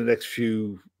happens in the next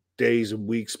few days and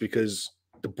weeks, because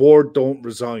the board don't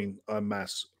resign en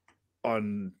masse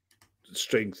on the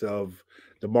strength of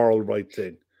the moral right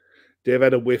thing. They've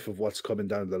had a whiff of what's coming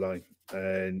down the line,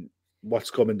 and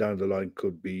what's coming down the line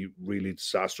could be really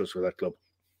disastrous for that club.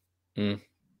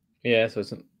 Yeah, so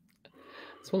it's one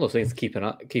of those things to keep an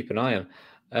eye on.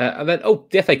 And then,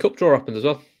 the FA Cup draw happened as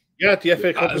well. Yeah, the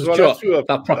FA Cup as well.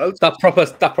 That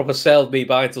proper sailed me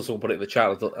by until someone put it in the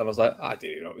chat, and I was like, I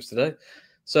didn't know it was today.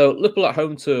 So Liverpool at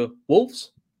home to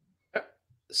Wolves,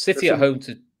 City at home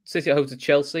to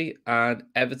Chelsea, and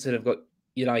Everton have got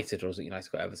United, or is it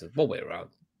United got Everton? One way around.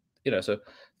 So a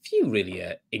few really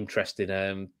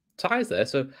interesting ties there.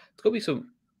 So there's going to be some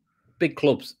big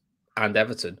clubs and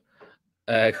Everton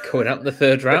going out in the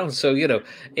third round. So,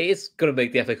 it's going to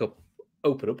make the FA Cup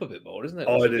open up a bit more, isn't it?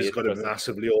 Oh, it is going to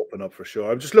massively open up for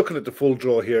sure. I'm just looking at the full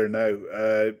draw here now.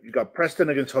 You got Preston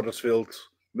against Huddersfield,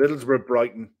 Middlesbrough,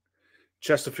 Brighton,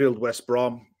 Chesterfield, West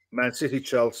Brom, Man City,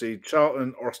 Chelsea,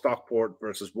 Charlton or Stockport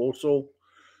versus Walsall,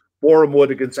 Boreham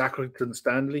Wood against Accrington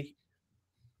Stanley,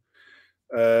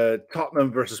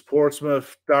 Tottenham versus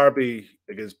Portsmouth, Derby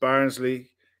against Barnsley,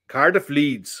 Cardiff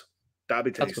Leeds. That'd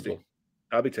be tasty.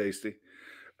 That'd be tasty.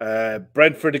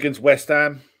 Brentford against West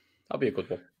Ham. That'd be a good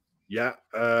one. Yeah.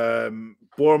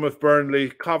 Bournemouth, Burnley,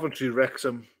 Coventry,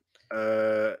 Wrexham,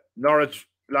 Norwich,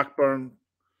 Blackburn,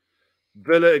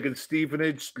 Villa against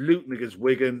Stevenage, Luton against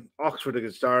Wigan, Oxford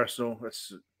against Arsenal.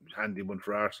 That's a handy one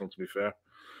for Arsenal, to be fair.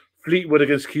 Fleetwood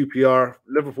against QPR,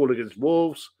 Liverpool against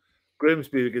Wolves,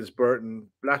 Grimsby against Burton,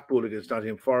 Blackpool against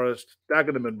Nottingham Forest,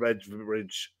 Dagenham and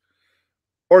Redbridge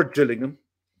or Gillingham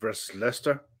versus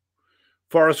Leicester,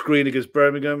 Forest Green against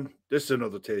Birmingham. This is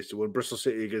another tasty one. Bristol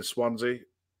City against Swansea.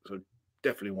 So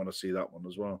definitely want to see that one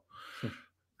as well.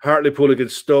 Hartlepool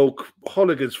against Stoke, Hull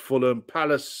against Fulham,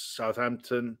 Palace,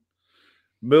 Southampton,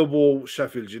 Millwall,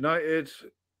 Sheffield United,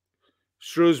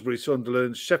 Shrewsbury,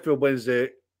 Sunderland, Sheffield Wednesday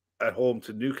at home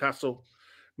to Newcastle,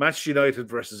 Manchester United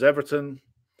versus Everton,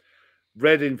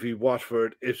 Reading v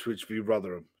Watford, Ipswich v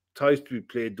Rotherham. Ties to be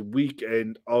played the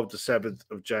weekend of the 7th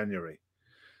of January.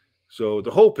 So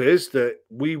the hope is that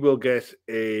we've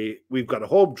got a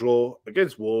home draw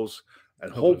against Wolves,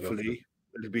 and hopefully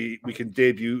we can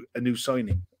debut a new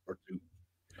signing or two.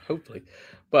 Hopefully.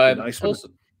 But nice also,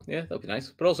 yeah, that'll be nice.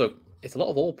 But also, it's a lot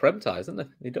of all Prem ties, isn't it?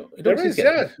 You don't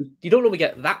normally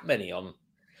get that many on.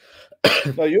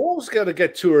 Well, you always got to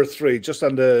get 2 or 3 just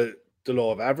on the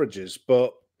law of averages,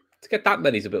 but to get that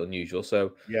many is a bit unusual.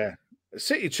 So yeah,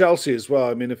 City Chelsea as well.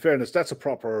 I mean, in fairness, that's a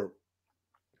proper.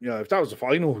 If that was a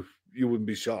final, you wouldn't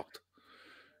be shocked.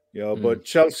 But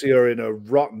Chelsea are in a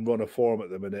rotten run of form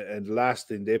at the minute, and the last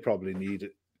thing they probably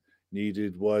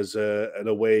needed was an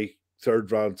away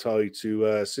third round tie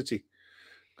to City,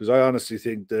 because I honestly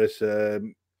think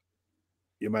that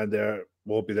your man there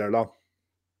won't be there long.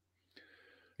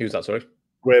 Who's that? Sorry,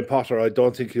 Graham Potter. I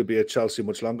don't think he'll be at Chelsea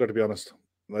much longer, to be honest.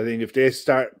 I think if they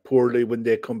start poorly when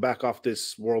they come back off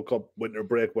this World Cup winter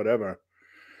break, whatever,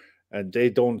 and they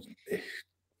don't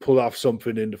pull off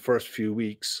something in the first few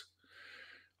weeks,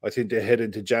 I think they head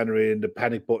into January and the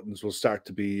panic buttons will start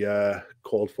to be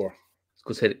called for.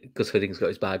 Gus Hiddings got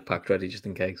his bag packed ready just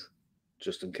in case.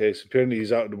 Just in case. Apparently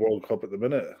he's out in the World Cup at the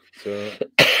minute. So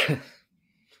can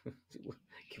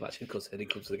you imagine Gus Hiddings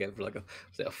comes to the game for like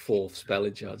a fourth spell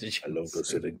in charge? I love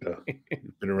Gus Hiddings though.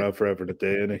 He's been around forever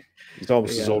today, isn't he? He's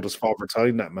almost as old as Father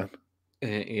Time, that man.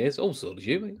 He is almost as old as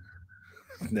you, mate.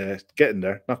 Nah, getting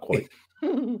there, not quite.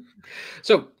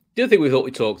 So the other thing we thought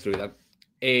we'd talk through then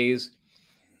is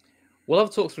we'll have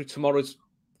a talk through tomorrow's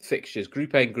fixtures,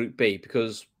 Group A and Group B,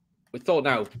 because we thought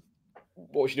now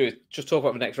what we should do is just talk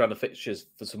about the next round of fixtures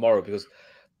for tomorrow, because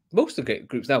most of the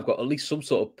groups now have got at least some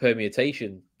sort of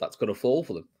permutation that's going to fall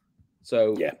for them.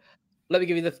 So let me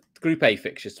give you the Group A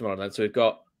fixtures tomorrow then. So we've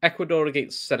got Ecuador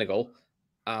against Senegal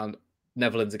and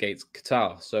Netherlands against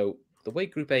Qatar. So the way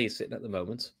Group A is sitting at the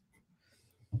moment,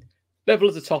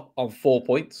 Netherlands are top on 4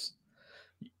 points.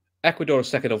 Ecuador is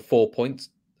second on 4 points.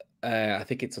 I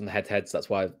think it's on the head-to-heads. That's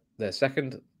why they're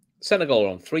second. Senegal are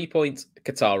on 3 points.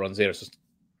 Qatar are on 0. So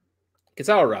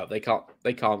Qatar are out. They can't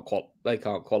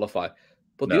qualify.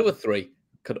 But the other three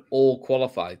could all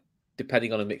qualify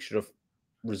depending on a mixture of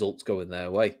results going their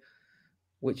way,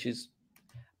 which is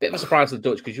a bit of a surprise to the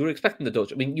Dutch, because you were expecting the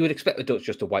Dutch. I mean, you would expect the Dutch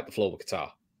just to wipe the floor with Qatar,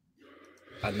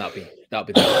 and that'd be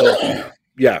the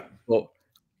Yeah. But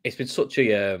it's been such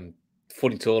a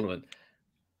funny tournament.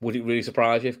 Would it really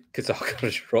surprise you if Qatar got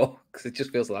a draw? Because it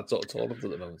just feels like that sort of tournament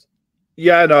at the moment.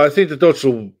 Yeah, no, I think the Dutch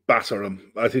will batter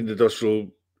them. I think the Dutch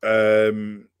will.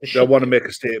 They want to make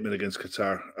a statement against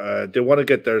Qatar. They want to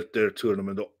get their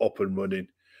tournament up and running.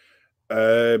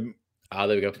 There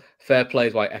we go. Fair play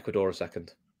is why Ecuador are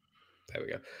second. There we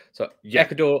go. So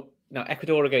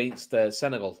Ecuador against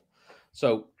Senegal.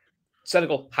 So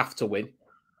Senegal have to win.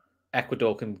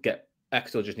 Ecuador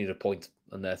just need a point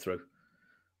and they're through.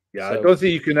 Yeah, so, I don't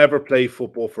think you can ever play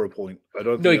football for a point.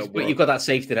 But you've got that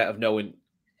safety net of knowing.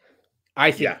 I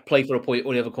think play for a point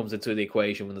only ever comes into the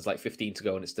equation when there's like 15 to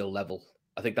go and it's still level.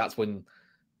 I think that's when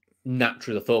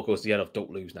naturally the thought goes to the end of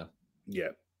don't lose now. Yeah.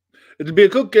 It'll be a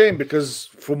good game because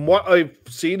from what I've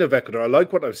seen of Ecuador, I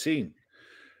like what I've seen.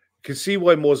 You can see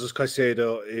why Moses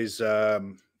Caicedo is a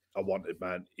wanted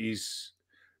man. He's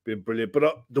been brilliant.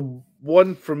 But the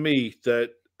one for me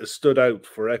that has stood out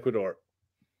for Ecuador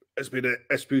has been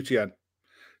Esputian,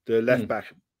 the left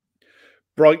back.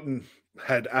 Brighton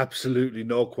had absolutely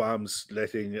no qualms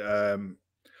letting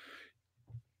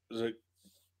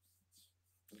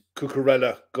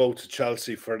Cucurella go to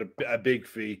Chelsea for a big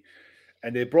fee.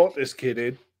 And they brought this kid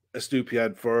in,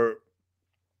 Estupiñán, for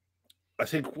I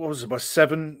think what was it, about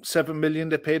 7 million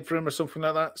they paid for him or something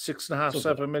like that? 6.5,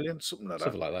 7 million, something like that.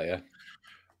 Something like that, yeah.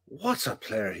 What a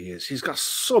player he is. He's got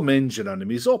some engine on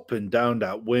him. He's up and down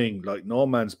that wing like no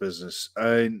man's business.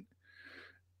 And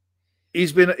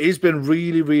he's been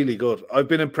really, really good. I've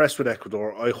been impressed with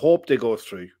Ecuador. I hope they go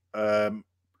through. I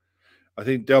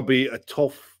think there'll be a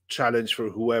tough challenge for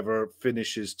whoever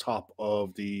finishes top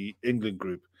of the England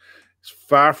group. It's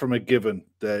far from a given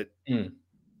that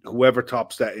whoever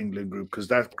tops that England group, because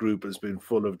that group has been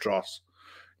full of dross,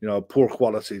 poor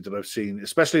quality that I've seen,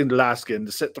 especially in the last game.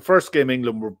 The first game,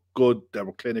 England were good. They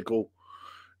were clinical.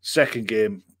 Second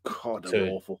game, God, they were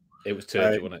awful. It was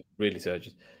turgid, wasn't it? Really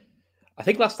turgid. I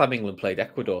think last time England played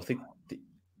Ecuador, I think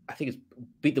it's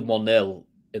beat them 1-0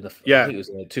 in the. I think it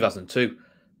was 2002,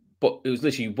 but it was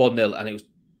literally 1-0, and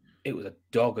it was a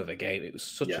dog of a game. It was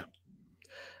such a.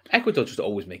 Ecuador just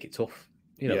always make it tough.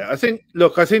 Yeah, I think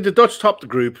the Dutch top the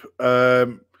group.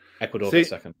 Ecuador gets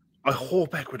second. I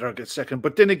hope Ecuador gets second.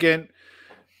 But then again,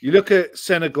 you look at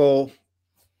Senegal,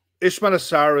 Ismaila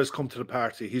Sarr has come to the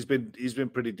party. He's been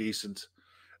pretty decent.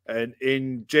 And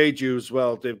in Jeju as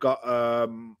well, they've got a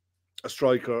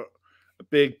striker, a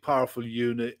big, powerful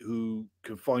unit who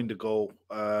can find a goal.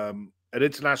 At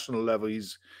international level,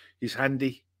 he's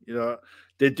handy.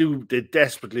 They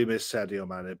desperately miss Sadio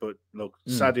Mane, but look,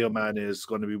 Sadio Mane is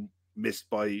going to be missed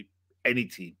by any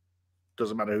team.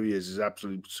 Doesn't matter who he is; he's an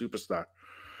absolute superstar.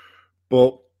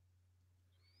 But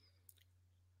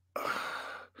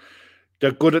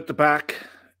they're good at the back,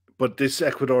 but this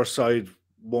Ecuador side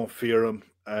won't fear them,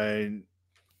 and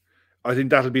I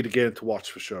think that'll be the game to watch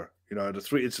for sure.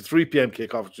 It's a 3 p.m.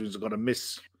 kickoff, which is going to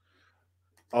miss.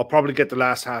 I'll probably get the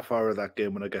last half hour of that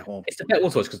game when I get home. It's the better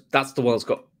one to watch because that's the one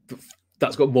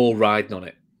that's got more riding on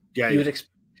it. Yeah,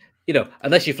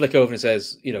 unless you flick over and it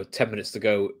says, 10 minutes to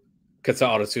go,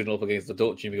 Qatar are 2-0 up against the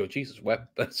Dutch, and you go, Jesus,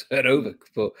 let's turn over.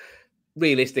 But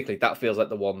realistically, that feels like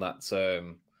the one that's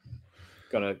gonna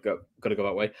go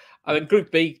that way. I mean,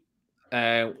 Group B,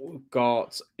 we've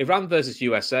got Iran versus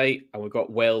USA, and we've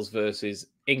got Wales versus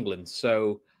England.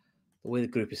 So the way the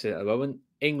group is sitting at the moment,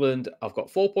 England have got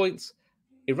 4 points,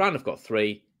 Iran have got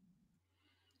 3,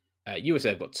 USA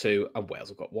have got 2, and Wales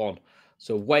have got 1.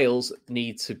 So Wales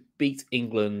need to beat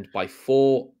England by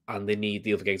 4, and they need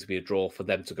the other game to be a draw for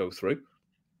them to go through.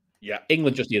 Yeah.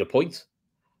 England just need a point.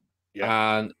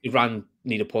 Yeah. And Iran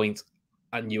need a point,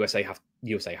 and USA have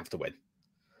to win.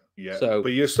 Yeah. So,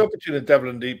 but you're stuck between the devil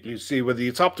and deep. You see, whether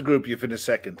you top the group, you finish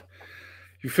second.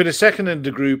 You finish second in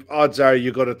the group, odds are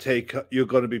you're going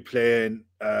to be playing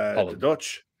the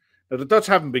Dutch. Now, the Dutch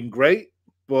haven't been great,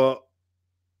 but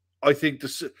I think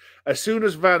as soon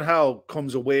as Van Gaal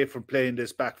comes away from playing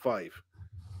this back five,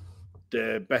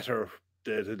 the better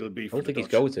that it'll be for I don't think the he's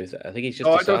Dutch. going to. I think he's just.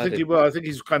 No, I don't think he will. I think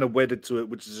he's kind of wedded to it,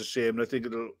 which is a shame. And I think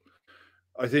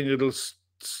it'll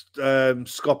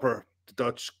scupper the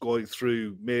Dutch going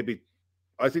through. Maybe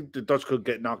I think the Dutch could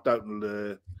get knocked out in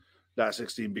the last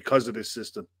 16 because of this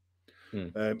system.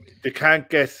 They can't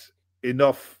get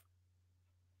enough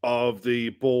of the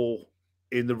ball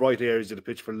in the right areas of the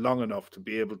pitch for long enough to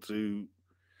be able to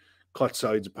cut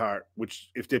sides apart, which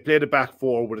if they play the back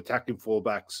four with attacking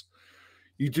fullbacks,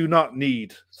 you do not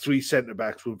need 3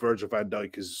 centre-backs when Virgil van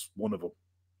Dijk is one of them.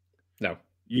 No.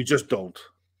 You just don't.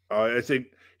 I think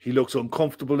he looks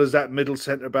uncomfortable as that middle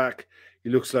centre-back. He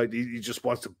looks like he just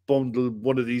wants to bundle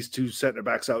one of these 2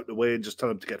 centre-backs out of the way and just tell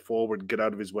him to get forward and get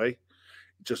out of his way.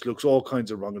 It just looks all kinds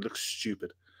of wrong. It looks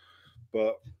stupid.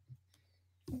 But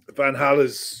Van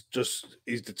Gaal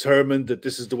he's determined that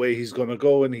this is the way he's going to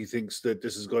go, and he thinks that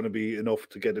this is going to be enough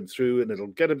to get him through, and it'll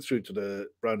get him through to the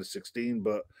round of 16.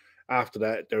 But after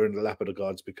that, they're in the lap of the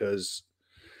gods, because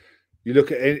you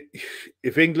look at it,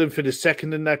 if England finish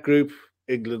second in that group,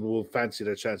 England will fancy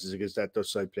their chances against that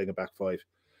Dutch side playing a back five.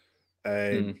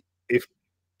 And if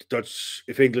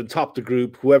England top the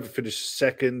group, whoever finishes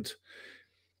second,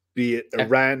 be it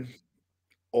Iran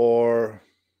or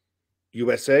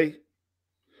USA,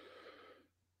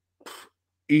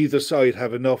 either side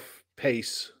have enough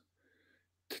pace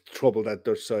to trouble that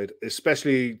Dutch side,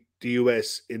 especially the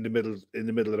US in the middle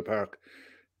of the park.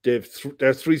 Their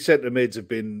 3 centre mids have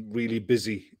been really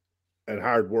busy and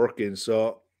hard working,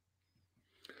 so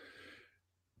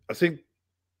I think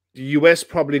the US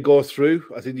probably go through.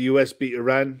 I think the US beat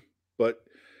Iran, but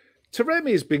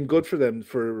Taremi has been good for them,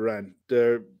 for Iran.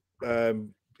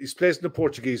 He's plays in the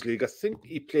Portuguese league. I think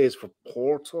he plays for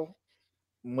Porto.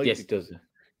 Yes, he does.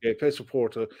 Yeah, he plays for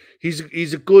Porto. He's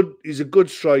a good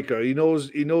striker. He knows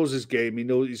his game.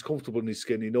 He's comfortable in his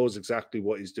skin. He knows exactly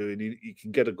what he's doing. He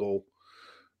can get a goal.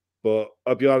 But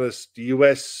I'll be honest, the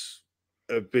US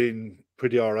have been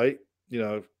pretty all right.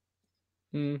 You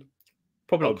know,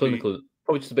 probably not clinical.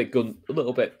 Probably just a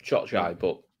little bit shot shy.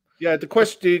 But yeah, the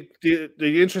question, the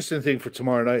interesting thing for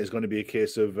tomorrow night is going to be a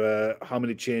case of how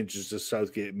many changes does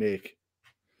Southgate make,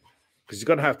 because he's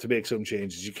going to have to make some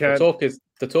changes. You can't.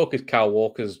 The talk is Kyle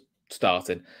Walker's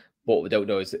starting. What we don't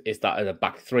know is that in a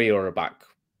back 3 or a back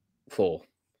 4.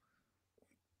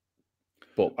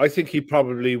 But I think he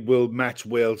probably will match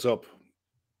Wales up.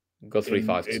 Go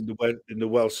 3-5 in the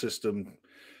Welsh system.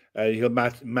 He'll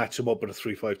match them up with a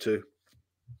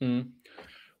 3-5-2.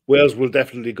 Wales will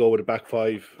definitely go with a back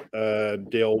 5.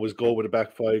 They always go with a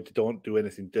back 5. They don't do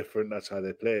anything different. That's how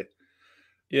they play.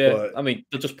 Yeah, but, I mean,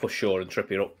 they'll just push Shaw and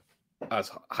Trippier up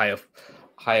as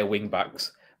higher wing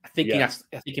backs. I think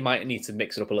he might need to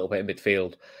mix it up a little bit in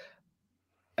midfield.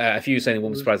 If you were saying it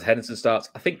wouldn't surprise Henderson starts,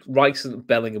 I think Rice and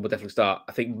Bellingham will definitely start.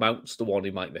 I think Mount's the one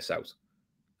who might miss out.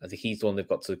 I think he's the one they've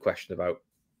got to question about.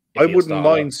 I wouldn't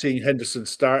mind seeing Henderson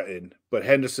starting, but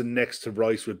Henderson next to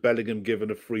Rice with Bellingham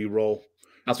given a free role.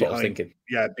 That's what I was thinking.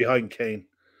 Yeah, behind Kane.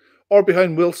 Or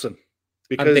behind Wilson.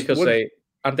 Because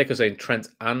and Dick was saying Trent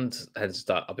and Henderson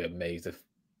start. I'll be amazed if...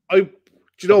 Do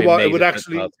you know what? It would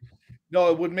actually... No,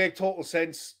 it would make total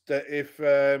sense that if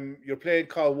you're playing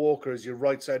Kyle Walker as your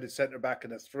right-sided centre-back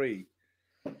in a 3,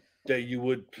 that you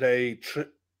would play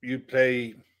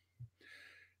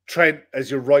Trent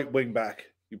as your right wing-back.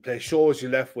 You play Shaw as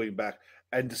your left wing-back.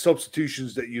 And the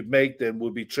substitutions that you'd make then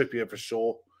would be Trippier for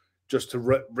Shaw, just to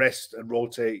rest and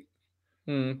rotate.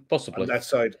 Possibly. On that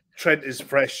side. Trent is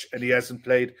fresh and he hasn't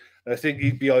played. And I think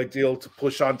he'd be ideal to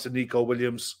push on to Nico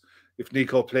Williams. If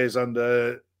Nico plays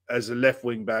as a left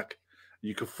wing-back,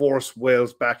 you could force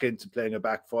Wales back into playing a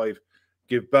back 5,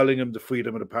 give Bellingham the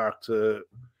freedom of the park to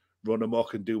run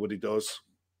amok and do what he does.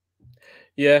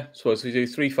 Yeah, so we do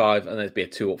 3-5 and there'd be a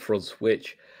 2 up front,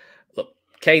 which, look,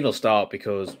 Kane will start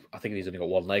because I think if he's only got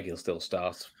one leg, he'll still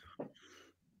start.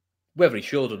 Whether he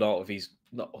should or not, if he's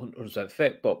not 100%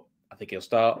 fit, but I think he'll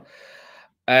start.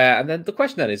 And then the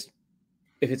question then is,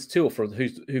 if it's 2 up front,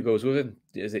 who goes with him?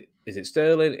 Is it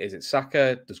Sterling? Is it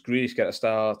Saka? Does Grealish get a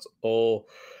start? Or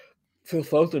Phil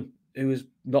Foden? who's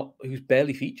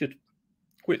barely featured,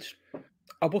 which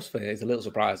I must say is a little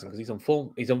surprising because he's on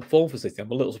form. He's on form for City.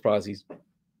 I'm a little surprised he's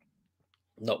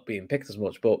not being picked as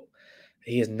much, but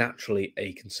he is naturally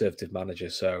a conservative manager.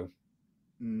 So,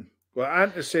 well,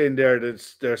 Ant is saying there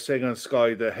that they're saying on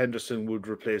Sky that Henderson would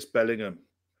replace Bellingham.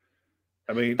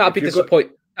 I mean, that'd be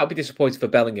disappointing. That'd be disappointing for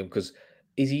Bellingham because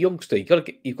he's a youngster.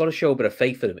 You've got to show a bit of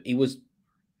faith in him. He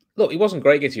wasn't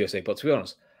great against USA, but to be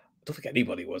honest, I don't think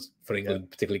anybody was for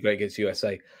England particularly great against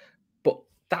USA. But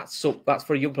that's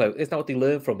for a young player. Isn't that what they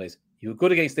learn from? Is you were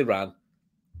good against Iran,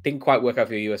 didn't quite work out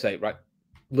for USA, right?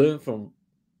 Learn from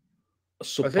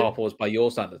subpar pause by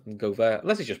your standards and go there.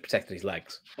 Unless he's just protecting his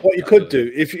legs. What you could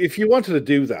do if you wanted to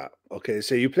do that, okay,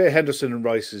 say you play Henderson and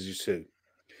Rice as you do,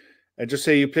 and just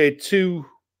say you play two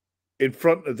in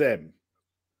front of them,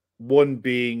 one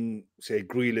being say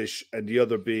Grealish and the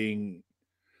other being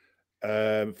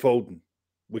Foden,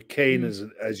 with Kane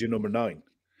as your number 9,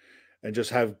 and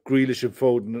just have Grealish and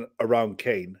Foden around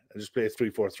Kane and just play a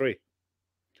 3-4-3.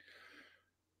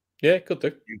 Yeah, could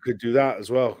do. You could do that as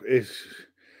well.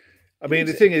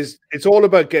 The thing is, it's all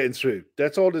about getting through.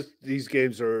 That's all these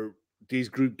games are. These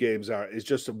group games are. It's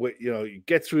just you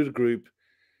get through the group.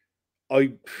 I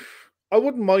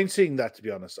wouldn't mind seeing that, to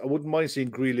be honest. I wouldn't mind seeing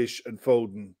Grealish and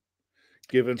Foden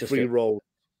given free roll.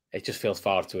 It just feels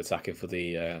far too attacking for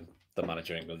the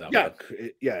manager England.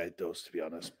 It does, to be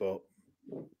honest. But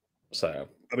so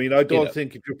I don't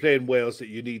think if you're playing Wales that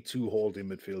you need 2 holding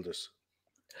midfielders.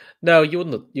 No, you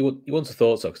wouldn't have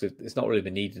thought so because it's not really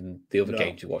been needed in the other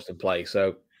games you watched them play.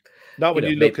 So not when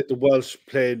you look at the Welsh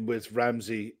playing with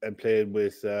Ramsey and playing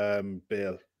with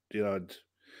Bale.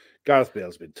 Gareth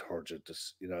Bale's been turgid.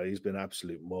 He's been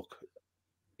absolute muck.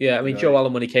 Yeah, Joe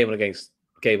Allen when he came on against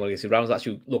Iran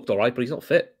actually looked all right, but he's not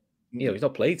fit. He's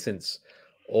not played since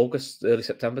August, early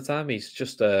September time. He's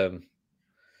just, it's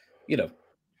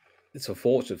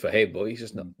unfortunate for him, but he's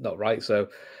just not right. So,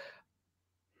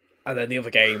 and then the other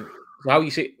game, how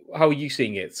are you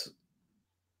seeing it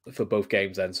for both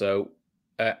games then? So,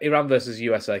 Iran versus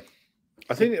USA.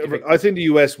 I think the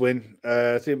US win.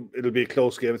 I think it'll be a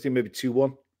close game. I think maybe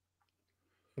 2-1.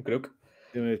 Good.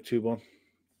 2-1.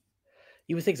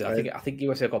 You would think so. I think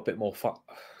USA got a bit more.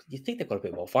 You think they've got a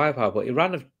bit more firepower, but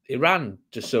Iran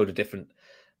just showed a different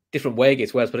way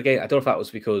against Wales. But again, I don't know if that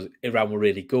was because Iran were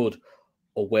really good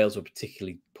or Wales were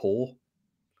particularly poor.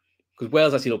 Because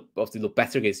Wales actually looked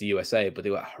better against the USA, but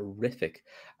they were horrific.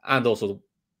 And also,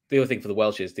 the other thing for the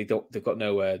Welsh is they've got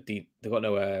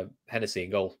no Hennessy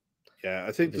in goal. Yeah,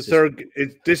 I think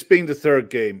this being the third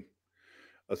game,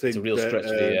 I think it's a real stretch for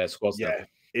the squad. Yeah,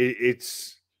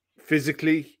 it's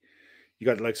physically, you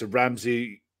got the likes of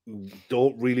Ramsey, who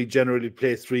don't really generally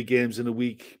play 3 games in a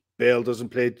week. Bale doesn't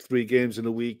play 3 games in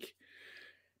a week.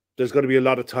 There's going to be a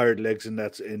lot of tired legs in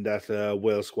that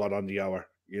Wales squad on the hour.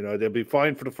 They'll be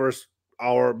fine for the first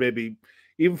hour, maybe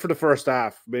even for the first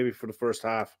half. Maybe for the first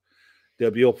half,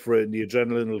 they'll be up for it, and the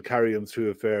adrenaline will carry them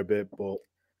through a fair bit. But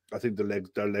I think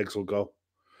their legs will go.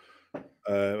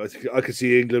 I think I could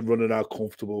see England running out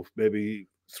comfortable, maybe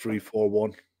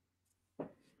 3-4-1.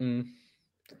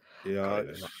 Yeah, I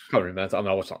can't remember. I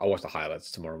watch the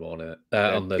highlights tomorrow morning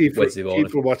on the Wednesday morning.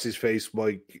 People watch his face,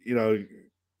 Mike.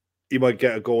 He might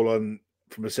get a goal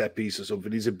from a set piece or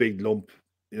something. He's a big lump.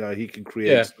 He can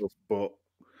create stuff. But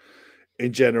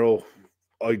in general,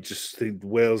 I just think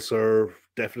Wales are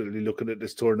definitely looking at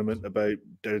this tournament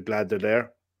they're glad they're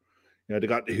there. They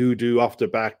got the hoodoo off their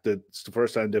back. It's the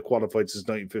first time they qualified since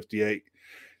 1958.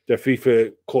 Their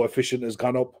FIFA coefficient has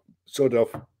gone up, so they'll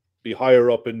be higher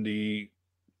up in the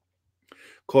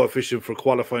coefficient for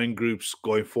qualifying groups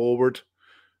going forward.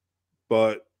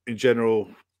 But in general,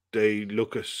 they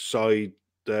look a side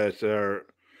that are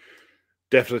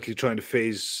definitely trying to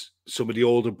phase some of the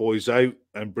older boys out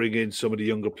and bring in some of the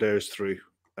younger players through.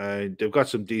 And they've got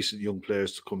some decent young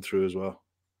players to come through as well.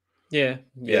 Yeah.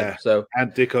 So,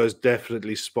 and Dicko is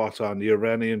definitely spot on. The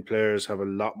Iranian players have a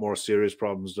lot more serious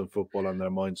problems than football on their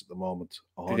minds at the moment.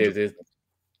 There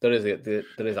is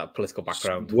that political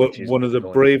background. One of the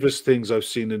bravest things I've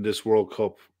seen in this World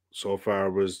Cup so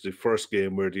far was the first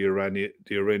game where the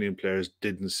Iranian players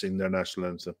didn't sing their national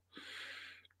anthem.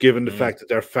 Given the fact that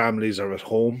their families are at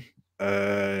home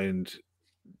and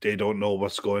they don't know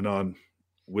what's going on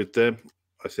with them,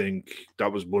 I think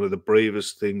that was one of the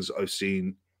bravest things I've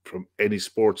seen from any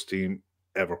sports team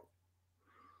ever.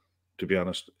 To be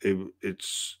honest,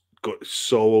 it's got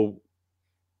so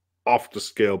off the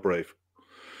scale brave.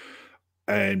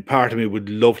 And part of me would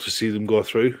love to see them go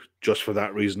through just for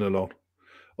that reason alone.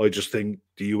 I just think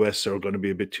the US are going to be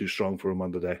a bit too strong for them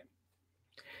on the day.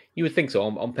 You would think so.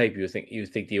 On paper, you would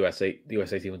think the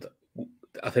USA team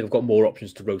I think I've got more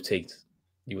options to rotate.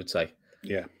 You would say,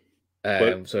 yeah.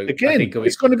 So again,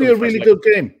 it's going to be a really good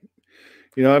game.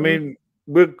 You know, I mean,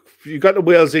 you got the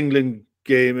Wales-England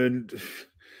game, and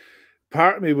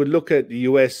part of me would look at the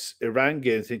US-Iran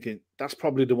game thinking that's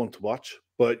probably the one to watch.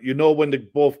 But you know, when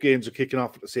both games are kicking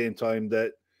off at the same time,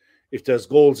 that if there's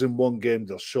goals in one game,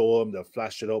 they'll show them, they'll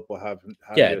flash it up, or have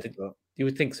you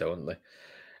would think so, wouldn't they?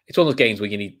 It's one of those games where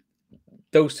you need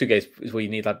those two games is where you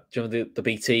need that. Do you know the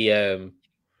BT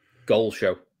goal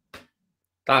show?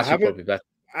 That's probably better.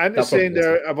 I'm saying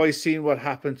there, have I seen what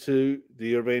happened to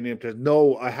the Iranian players?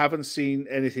 No, I haven't seen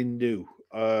anything new.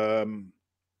 I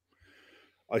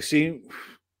was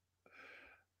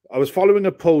following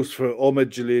a post for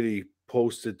Ahmed Jalili,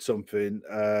 posted something,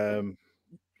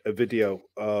 a video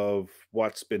of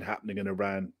what's been happening in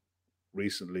Iran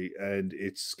recently, and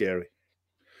it's scary.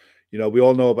 You know, we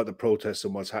all know about the protests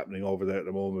and what's happening over there at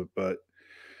the moment, but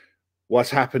what's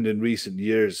happened in recent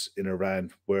years in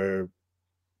Iran, where,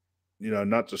 you know,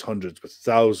 not just hundreds, but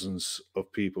thousands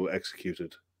of people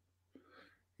executed.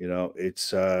 You know,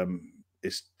 it's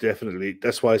definitely,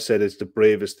 that's why I said it's the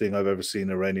bravest thing I've ever seen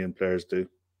Iranian players do.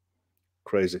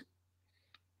 Crazy.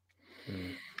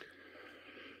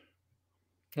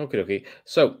 Okay.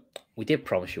 So we did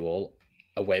promise you all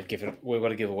a way of we're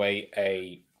going to give away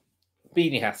a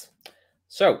beanie hat.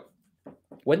 So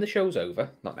when the show's over,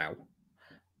 not now,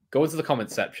 go into the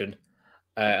comments section,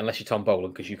 unless you're Tom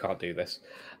Boland, because you can't do this.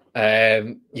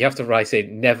 You have to write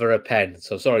in "never a pen."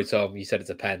 So sorry, Tom, you said it's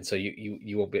a pen, so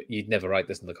you won't be. You'd never write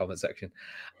this in the comment section.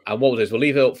 And what we'll do is we'll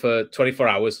leave it up for 24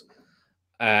 hours,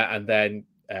 and then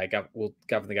Gavin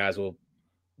and the guys will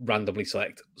randomly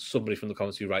select somebody from the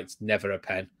comments who writes "never a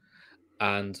pen,"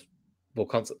 and we'll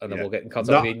we'll get in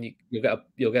contact with you. And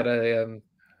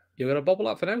you'll get a bobble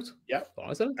hat for now. Yeah,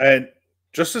 right, isn't it? And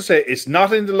just to say, it's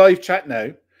not in the live chat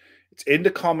now. It's in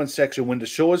the comment section when the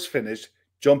show is finished.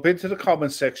 Jump into the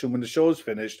comment section when the show is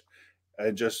finished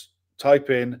and just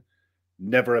type in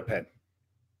 "never a pen."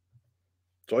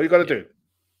 That's all you got to do.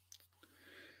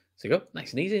 So you go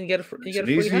nice and easy, and you get a free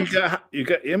hat. You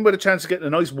get in with a chance of getting a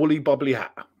nice woolly bobbly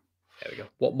hat. There we go.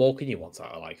 What more can you want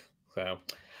out of life? So,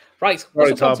 right. All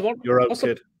right, Tom, you're out,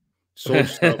 kid. So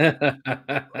stuff.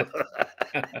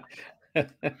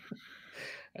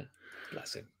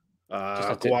 Bless him.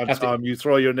 Go on, Tom. You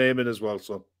throw your name in as well,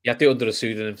 son. You have to do it under a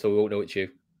pseudonym so we won't know it's you.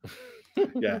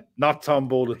 Yeah, not Tom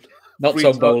Boland. Not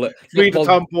Tom Boland.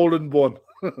 Tom Boland 1.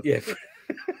 Yeah.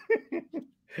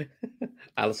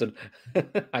 Alison.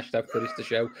 Hashtag finish the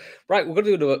show. Right, we're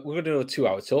gonna do a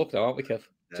 2-hour talk now, aren't we, Kev?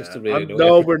 Just to really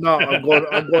no, we're not. I'm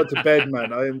going to bed,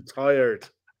 man. I am tired.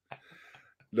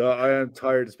 No, I am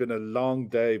tired. It's been a long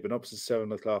day. Been up since 7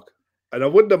 o'clock. And I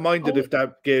wouldn't have minded if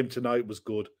that game tonight was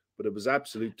good, but it was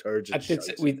absolute turgid.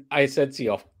 I said to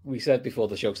you, we said before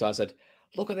the show started, I said,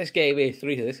 look at this game here,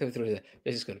 3 to this, 3 to this.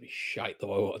 This is going to be shite the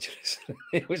way I watch this.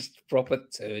 It was proper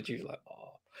turgid. Like,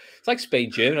 oh. It's like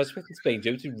Spain-Germany. I was expecting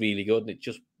Spain-Germany to be really good, and it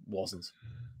just wasn't.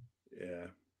 Yeah.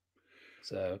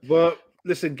 So, well,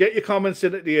 listen, get your comments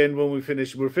in at the end when we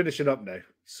finish. We're finishing up now.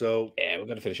 So yeah, we're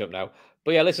going to finish up now.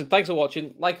 But yeah, listen, thanks for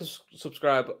watching. Like and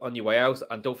subscribe on your way out.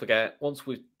 And don't forget, once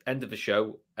we end the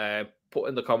show, put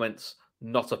in the comments,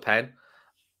 "not a pen."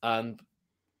 And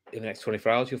in the next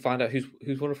 24 hours, you'll find out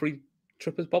who's won a free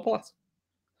Trippers bobble hat.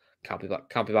 Can't be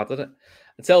bad, does it?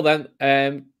 Until then,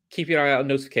 keep your eye out on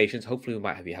notifications. Hopefully, we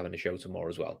might have you having a show tomorrow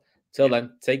as well. Till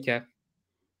then, take care.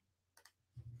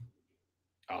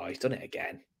 Oh, he's done it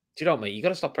again. Do you know what, mate? You got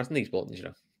to stop pressing these buttons, you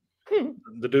know.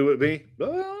 To do with me.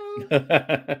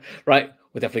 Right,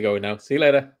 we're definitely going now. See you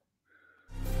later.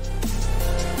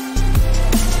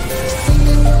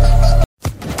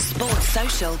 Sports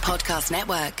Social Podcast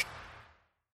Network.